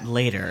of that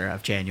later,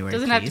 of January,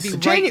 Doesn't have to please.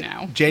 be right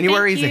now.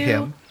 January is a Thank you.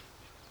 him,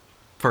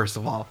 first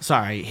of all.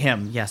 Sorry,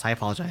 him. Yes, I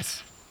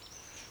apologize.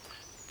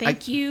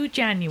 Thank you,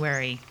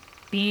 January,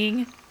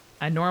 being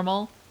a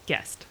normal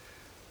guest.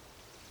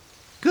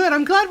 Good,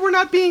 I'm glad we're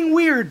not being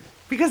weird,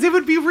 because it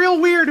would be real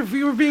weird if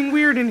we were being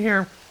weird in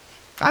here.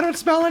 I don't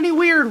smell any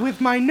weird with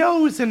my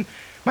nose and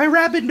my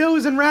rabbit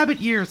nose and rabbit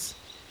ears.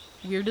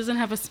 Weird doesn't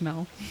have a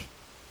smell.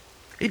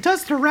 It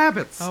does to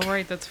rabbits. Oh,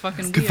 right, that's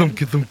fucking Get weird.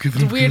 them.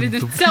 It's weird in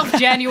itself,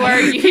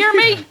 January. You hear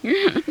me?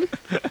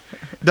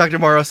 Dr.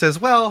 Morrow says,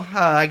 well,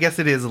 I guess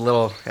everything's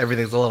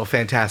a little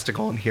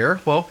fantastical in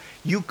here. Well,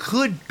 you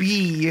could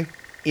be,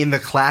 in the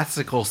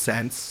classical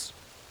sense,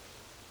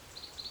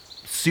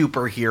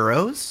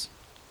 superheroes.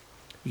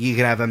 You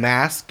can have a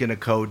mask and a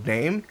code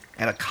name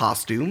and a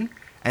costume.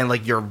 And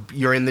like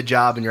you're in the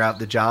job and you're out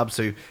the job,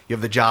 so you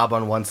have the job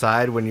on one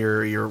side when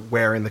you're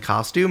wearing the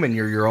costume, and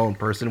you're your own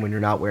person when you're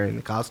not wearing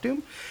the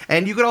costume.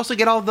 And you could also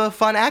get all the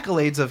fun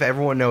accolades of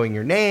everyone knowing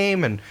your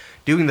name and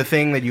doing the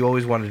thing that you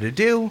always wanted to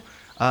do.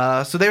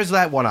 So there's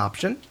that one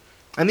option.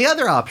 And the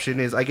other option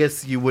is, I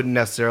guess you wouldn't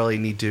necessarily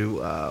need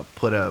to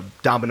put a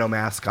domino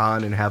mask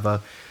on and have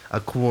a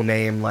cool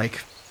name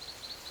like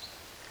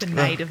The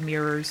Knight of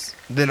Mirrors.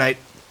 the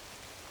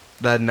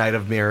Knight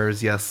of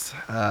Mirrors. Yes.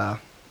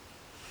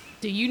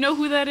 Do you know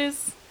who that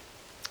is?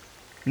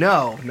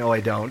 No,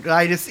 I don't.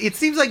 It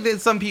seems like that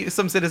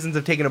some citizens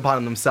have taken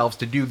upon themselves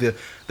to do the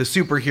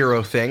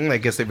superhero thing. I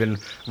guess they've been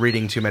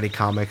reading too many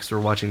comics or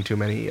watching too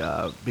many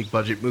big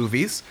budget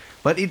movies.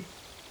 But it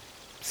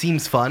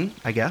seems fun,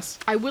 I guess.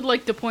 I would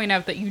like to point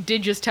out that you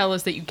did just tell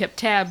us that you kept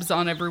tabs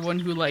on everyone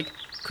who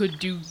could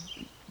do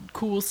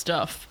cool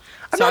stuff.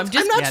 I'm So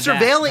not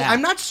surveilling. that.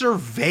 I'm not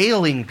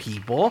surveilling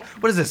people.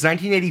 What is this?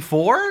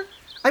 1984?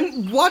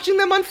 I'm watching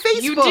them on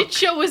Facebook. You did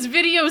show us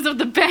videos of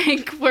the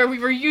bank where we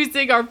were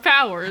using our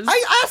powers.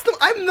 I asked them.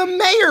 I'm the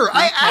mayor.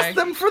 I Okay. asked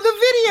them for the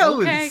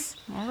videos. Okay,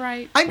 all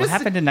right. What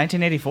happened in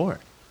 1984?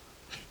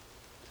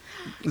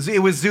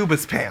 It was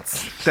Zuba's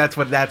pants. That's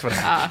what happened.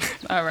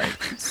 All right.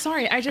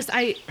 Sorry, I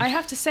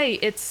have to say,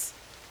 it's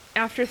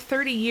after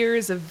 30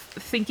 years of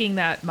thinking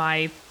that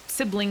my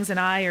siblings and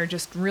I are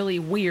just really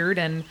weird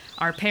and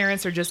our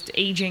parents are just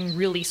aging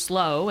really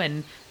slow,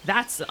 and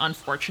that's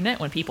unfortunate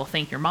when people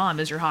think your mom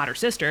is your hotter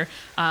sister.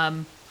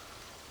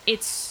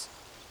 It's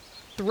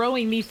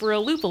throwing me for a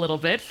loop a little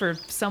bit for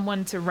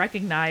someone to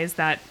recognize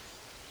that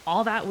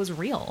all that was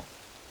real.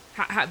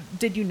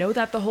 Did you know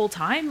that the whole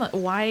time?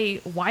 Why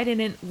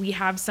didn't we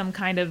have some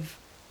kind of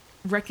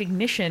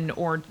recognition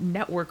or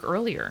network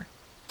earlier.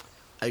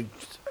 I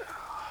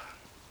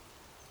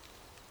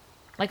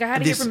Like, I had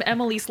to hear from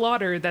Emily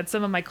Slaughter that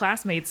some of my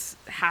classmates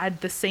had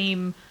the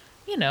same,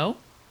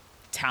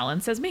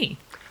 talents as me.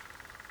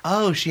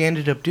 Oh, she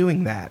ended up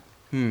doing that.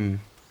 Wait,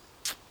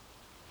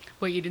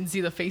 you didn't see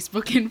the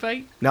Facebook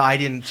invite? No, I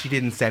didn't. She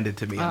didn't send it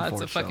to me,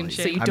 That's a unfortunately. fucking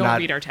So shame. you I'm don't not-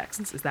 read our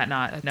texts. Is that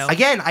not? No.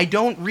 Again, I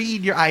don't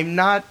read your... I'm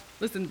not...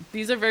 Listen,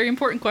 these are very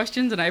important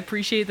questions, and I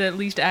appreciate that at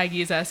least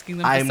Aggie is asking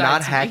them. I'm not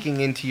besides me. hacking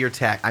into your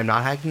tech. I'm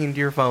not hacking into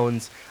your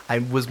phones. I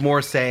was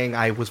more saying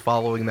I was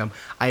following them.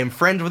 I am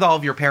friends with all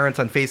of your parents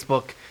on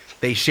Facebook.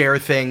 They share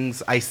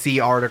things. I see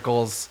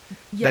articles.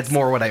 Yes. That's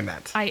more what I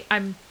meant.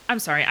 I'm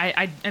sorry.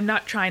 I'm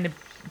not trying to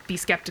be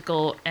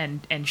skeptical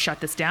and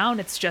shut this down.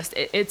 It's just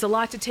it's a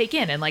lot to take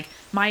in, and like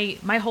my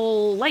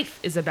whole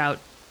life is about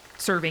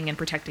serving and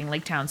protecting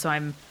Lake Town. So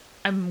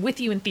I'm with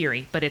you in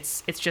theory, but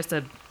it's just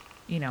a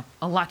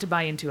lot to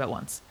buy into at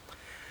once.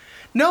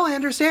 No, I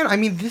understand. I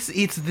mean, this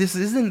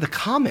isn't the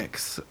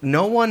comics.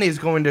 No one is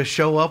going to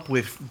show up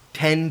with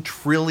 $10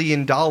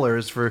 trillion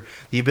for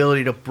the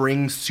ability to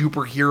bring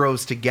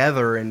superheroes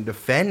together and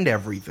defend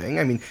everything.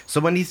 I mean,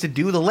 someone needs to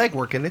do the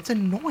legwork, and it's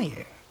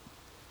annoying.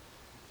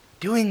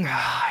 Doing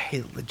I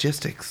hate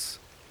logistics.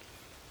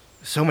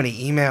 So many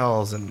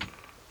emails and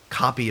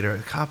copy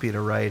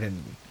to write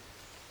and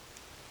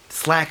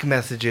Slack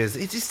messages.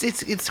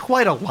 It's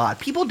quite a lot.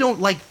 People don't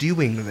like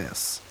doing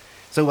this.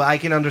 So I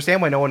can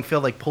understand why no one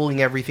feel like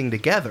pulling everything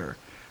together.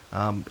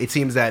 It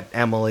seems that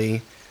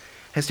Emily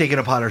has taken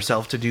upon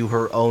herself to do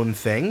her own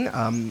thing.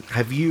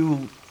 Have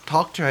you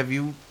talked to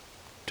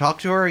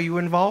her? Are you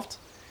involved?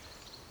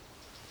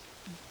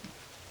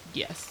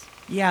 Yes.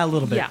 Yeah, a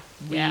little bit.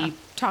 Yeah, we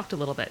talked a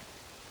little bit.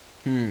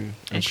 And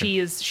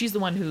she's the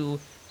one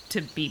who,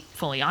 to be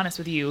fully honest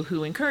with you,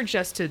 who encouraged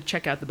us to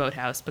check out the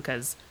boathouse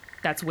because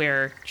that's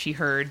where she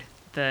heard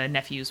the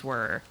nephews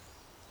were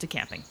to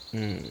camping.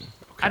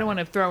 I don't want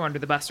to throw her under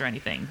the bus or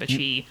anything, but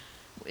she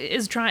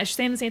is she's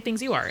saying the same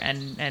things you are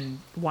and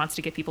wants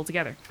to get people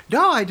together.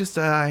 No,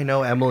 I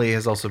know Emily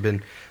has also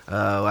been,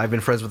 I've been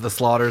friends with the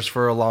Slaughters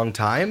for a long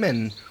time,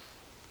 and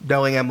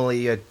knowing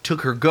Emily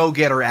took her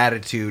go-getter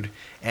attitude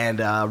and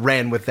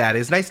ran with that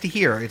is nice to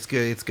hear. It's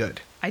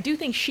good. I do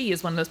think she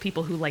is one of those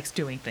people who likes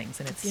doing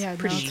things, and it's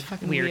pretty it's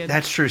fucking weird. weird.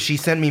 That's true. She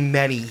sent me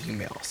many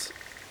emails,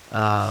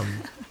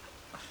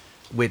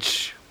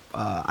 which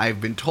I've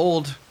been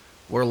told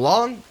were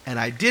long, and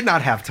I did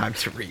not have time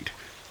to read.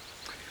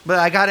 But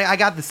I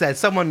got the set.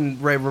 Someone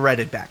read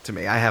it back to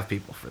me. I have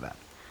people for that.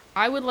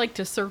 I would like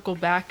to circle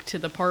back to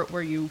the part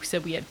where you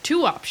said we had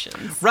two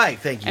options. Right,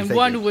 thank you. And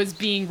one was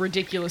being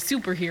ridiculous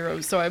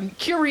superheroes, so I'm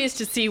curious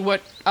to see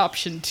what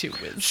option 2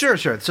 is. Sure.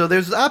 So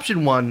there's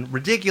option 1,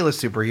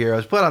 ridiculous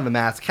superheroes, put on the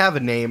mask, have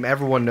a name,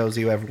 everyone knows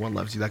you, everyone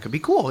loves you. That could be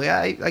cool. Yeah,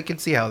 I can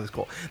see how that's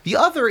cool. The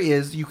other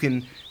is you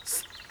can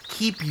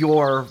keep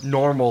your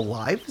normal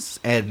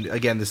lives, and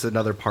again, this is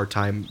another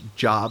part-time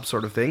job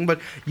sort of thing, but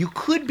you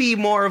could be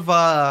more of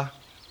a...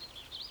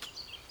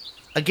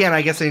 Again,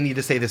 I guess I need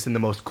to say this in the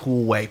most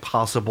cool way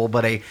possible,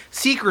 but a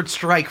secret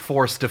strike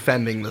force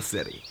defending the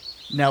city.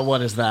 Now,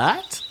 what is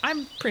that?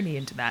 I'm pretty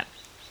into that.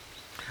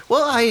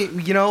 Well,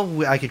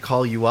 I could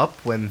call you up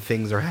when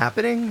things are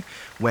happening,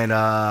 when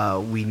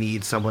we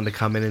need someone to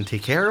come in and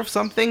take care of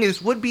something.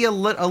 This would be a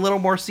little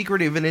more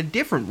secretive in a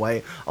different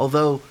way,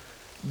 although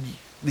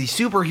the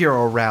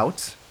superhero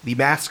route, the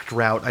masked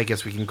route, I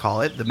guess we can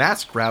call it, the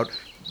masked route,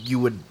 you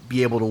would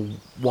be able to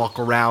walk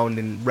around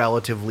in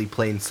relatively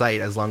plain sight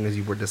as long as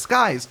you were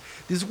disguised.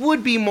 This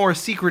would be more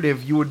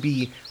secretive. You would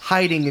be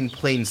hiding in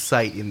plain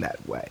sight in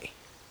that way.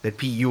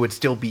 That you would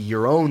still be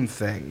your own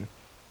thing.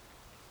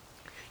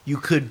 You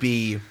could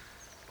be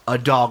a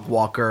dog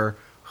walker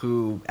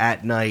who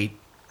at night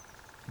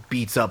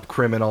beats up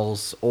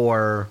criminals,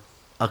 or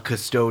a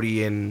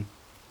custodian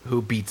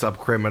who beats up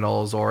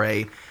criminals, or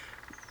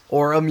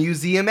a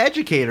museum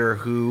educator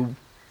who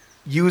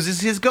uses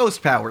his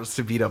ghost powers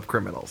to beat up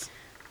criminals.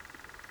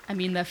 I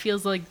mean, that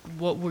feels like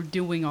what we're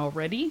doing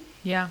already.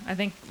 Yeah, I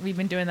think we've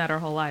been doing that our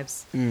whole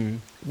lives.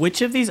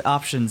 Which of these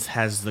options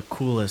has the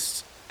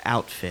coolest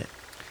outfit?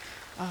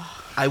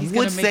 I He's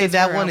gonna would make say us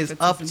that wear one is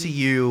outfits, up isn't to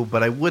he? you,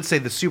 but I would say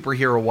the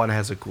superhero one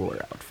has a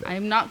cooler outfit.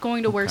 I'm not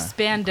going to wear Okay,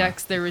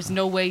 spandex. There is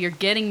no way you're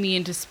getting me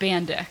into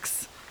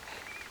spandex.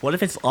 What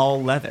if it's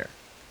all leather?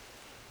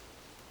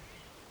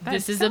 That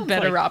This is a sounds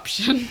better like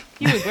option.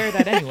 You would wear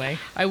that anyway.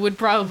 I would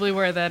probably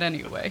wear that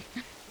anyway.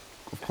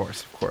 Of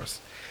course.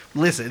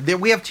 Listen,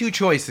 we have two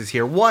choices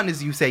here. One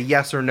is you say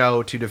yes or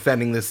no to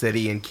defending the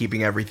city and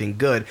keeping everything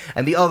good,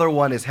 and the other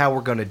one is how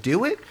we're going to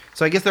do it.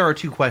 So I guess there are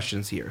two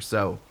questions here.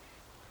 So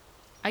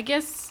I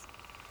guess,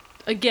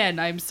 again,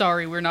 I'm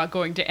sorry we're not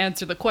going to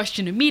answer the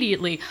question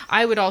immediately.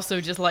 I would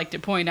also just like to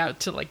point out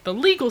to, like, the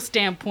legal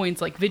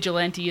standpoints, like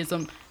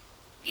vigilantism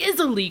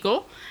is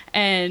illegal,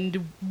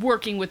 and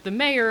working with the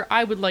mayor,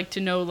 I would like to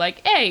know,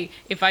 like, hey,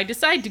 if I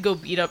decide to go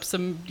beat up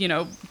some,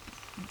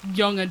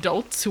 young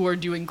adults who are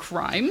doing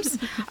crimes,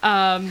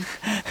 I'm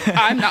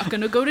not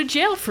going to go to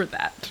jail for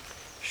that.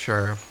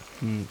 sure.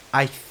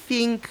 I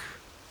think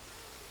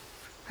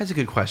That's a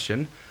good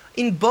question.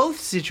 In both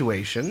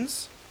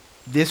situations,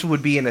 this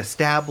would be an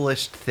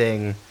established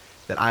thing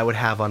that I would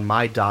have on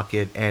my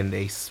docket, and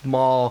a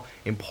small,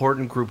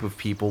 important group of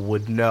people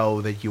would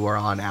know that you are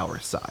on our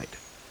side.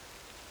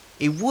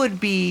 It would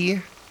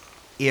be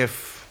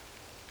if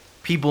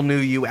people knew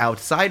you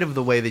outside of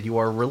the way that you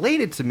are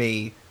related to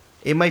me.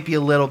 It might be a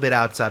little bit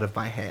outside of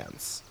my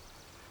hands.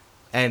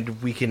 And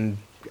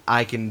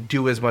I can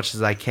do as much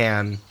as I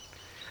can.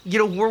 You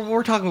know,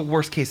 we're talking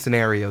worst case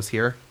scenarios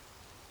here.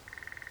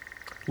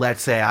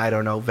 Let's say, I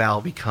don't know, Val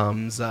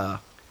becomes,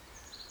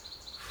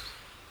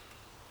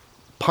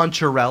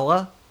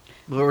 Puncharella.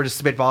 We're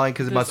just spitballing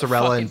because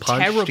mozzarella and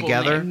punch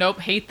together. Name. Nope,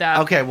 hate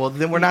that. Okay, well,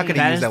 then we're not going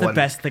to use that one.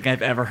 That is the best thing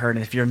I've ever heard.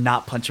 And if you're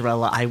not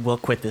Puncharella, I will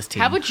quit this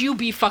team. How about you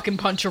be fucking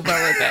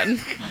Puncharella then?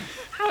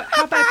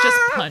 How about just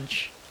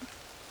Punch?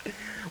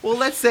 Well,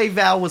 let's say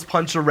Val was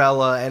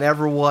Puncharella and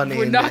everyone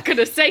We're not going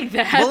to say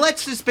that. Well,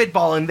 let's just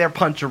spitball and they're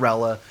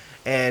Puncharella.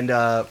 And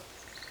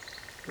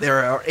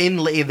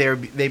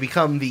they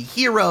become the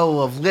hero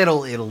of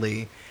Little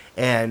Italy.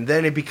 And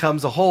then it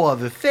becomes a whole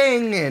other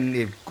thing, and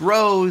it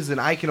grows,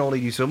 and I can only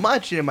do so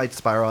much, and it might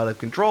spiral out of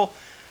control.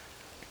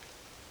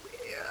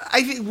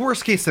 I think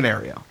worst case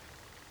scenario.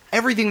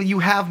 Everything that you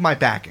have my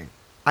backing.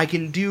 I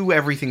can do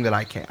everything that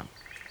I can.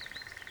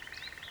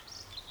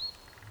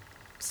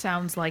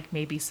 Sounds like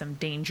maybe some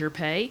danger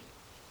pay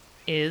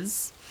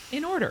is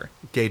in order.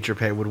 Danger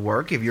pay would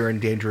work. If you're in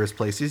dangerous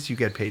places, you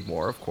get paid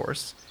more, of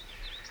course.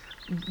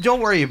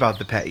 Don't worry about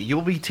the pay. You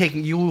will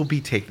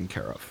be taken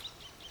care of.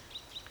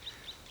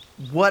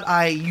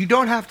 You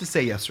don't have to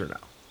say yes or no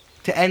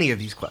to any of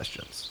these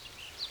questions.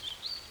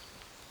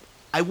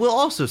 I will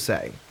also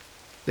say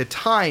that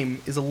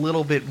time is a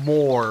little bit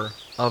more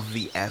of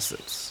the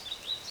essence.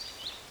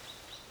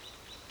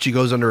 She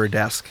goes under her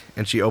desk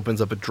and she opens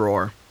up a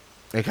drawer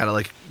and kind of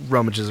like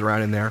rummages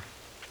around in there.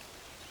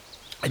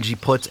 And she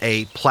puts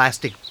a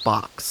plastic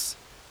box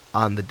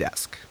on the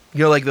desk.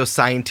 You know, like those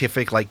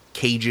scientific like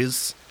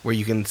cages where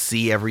you can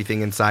see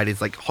everything inside. It's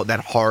like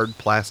that hard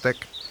plastic.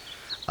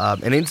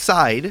 And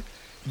inside,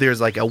 there's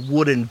like a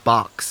wooden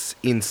box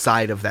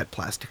inside of that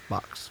plastic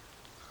box.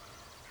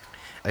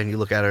 And you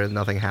look at it and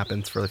nothing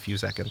happens for a few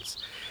seconds.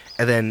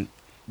 And then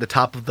the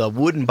top of the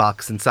wooden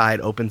box inside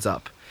opens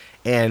up.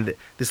 And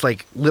this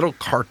like little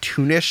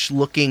cartoonish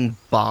looking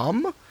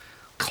bomb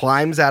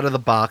climbs out of the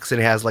box, and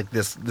it has like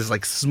this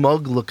like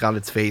smug look on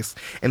its face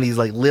and these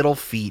like little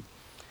feet.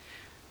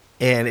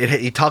 And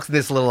it talks in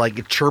this little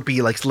like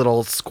chirpy like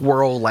little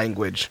squirrel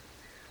language.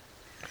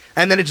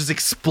 And then it just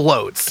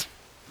explodes.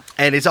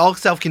 And it's all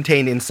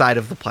self-contained inside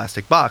of the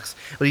plastic box.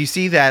 But you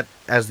see that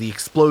as the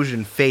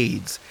explosion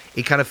fades,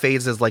 it kind of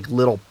fades as like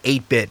little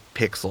 8-bit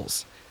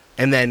pixels.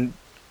 And then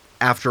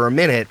after a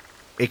minute,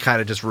 it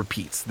kind of just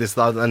repeats.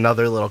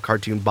 Another little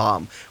cartoon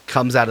bomb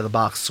comes out of the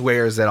box,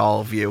 swears at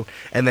all of you,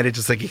 and then it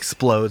just like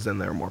explodes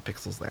and there are more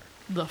pixels there.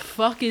 The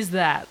fuck is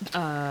that?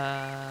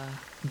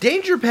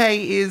 Danger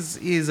pay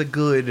is a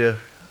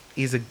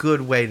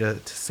good way to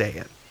say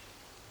it.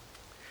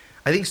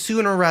 I think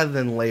sooner rather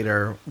than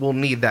later, we'll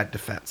need that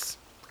defense.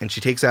 And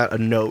she takes out a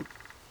note,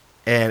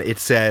 and it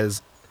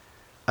says,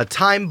 "A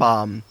time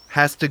bomb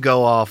has to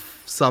go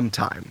off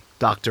sometime,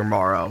 Dr.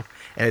 Morrow."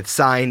 And it's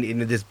signed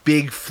in this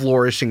big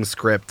flourishing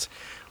script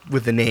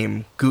with the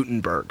name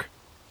Gutenberg.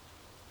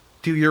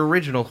 To your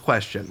original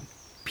question,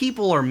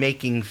 people are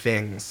making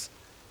things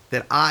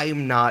that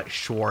I'm not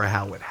sure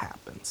how it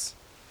happens.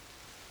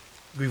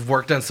 We've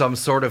worked on some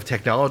sort of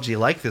technology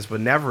like this,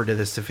 but never to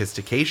this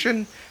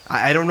sophistication.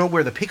 I don't know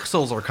where the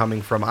pixels are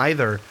coming from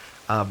either,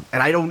 and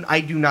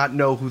I do not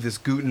know who this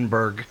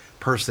Gutenberg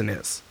person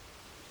is.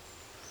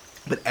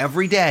 But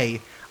every day,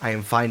 I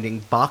am finding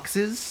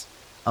boxes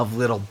of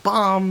little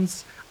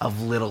bombs,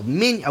 of little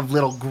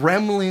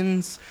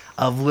gremlins,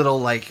 of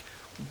little like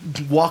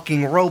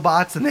walking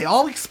robots, and they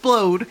all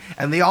explode,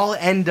 and they all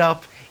end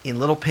up in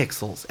little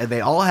pixels, and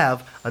they all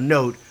have a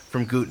note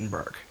from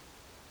Gutenberg.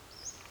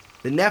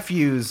 The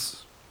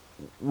nephews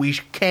we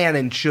can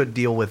and should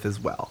deal with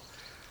as well.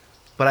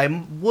 But I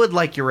would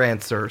like your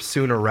answer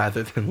sooner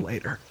rather than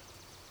later.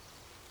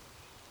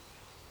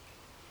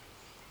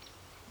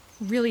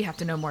 Really have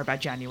to know more about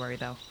January,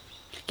 though.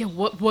 Yeah,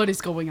 what is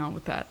going on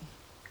with that?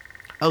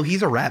 Oh,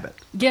 he's a rabbit.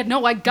 Yeah,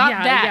 no, I got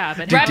that. Yeah,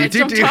 but rabbits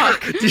don't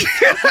talk.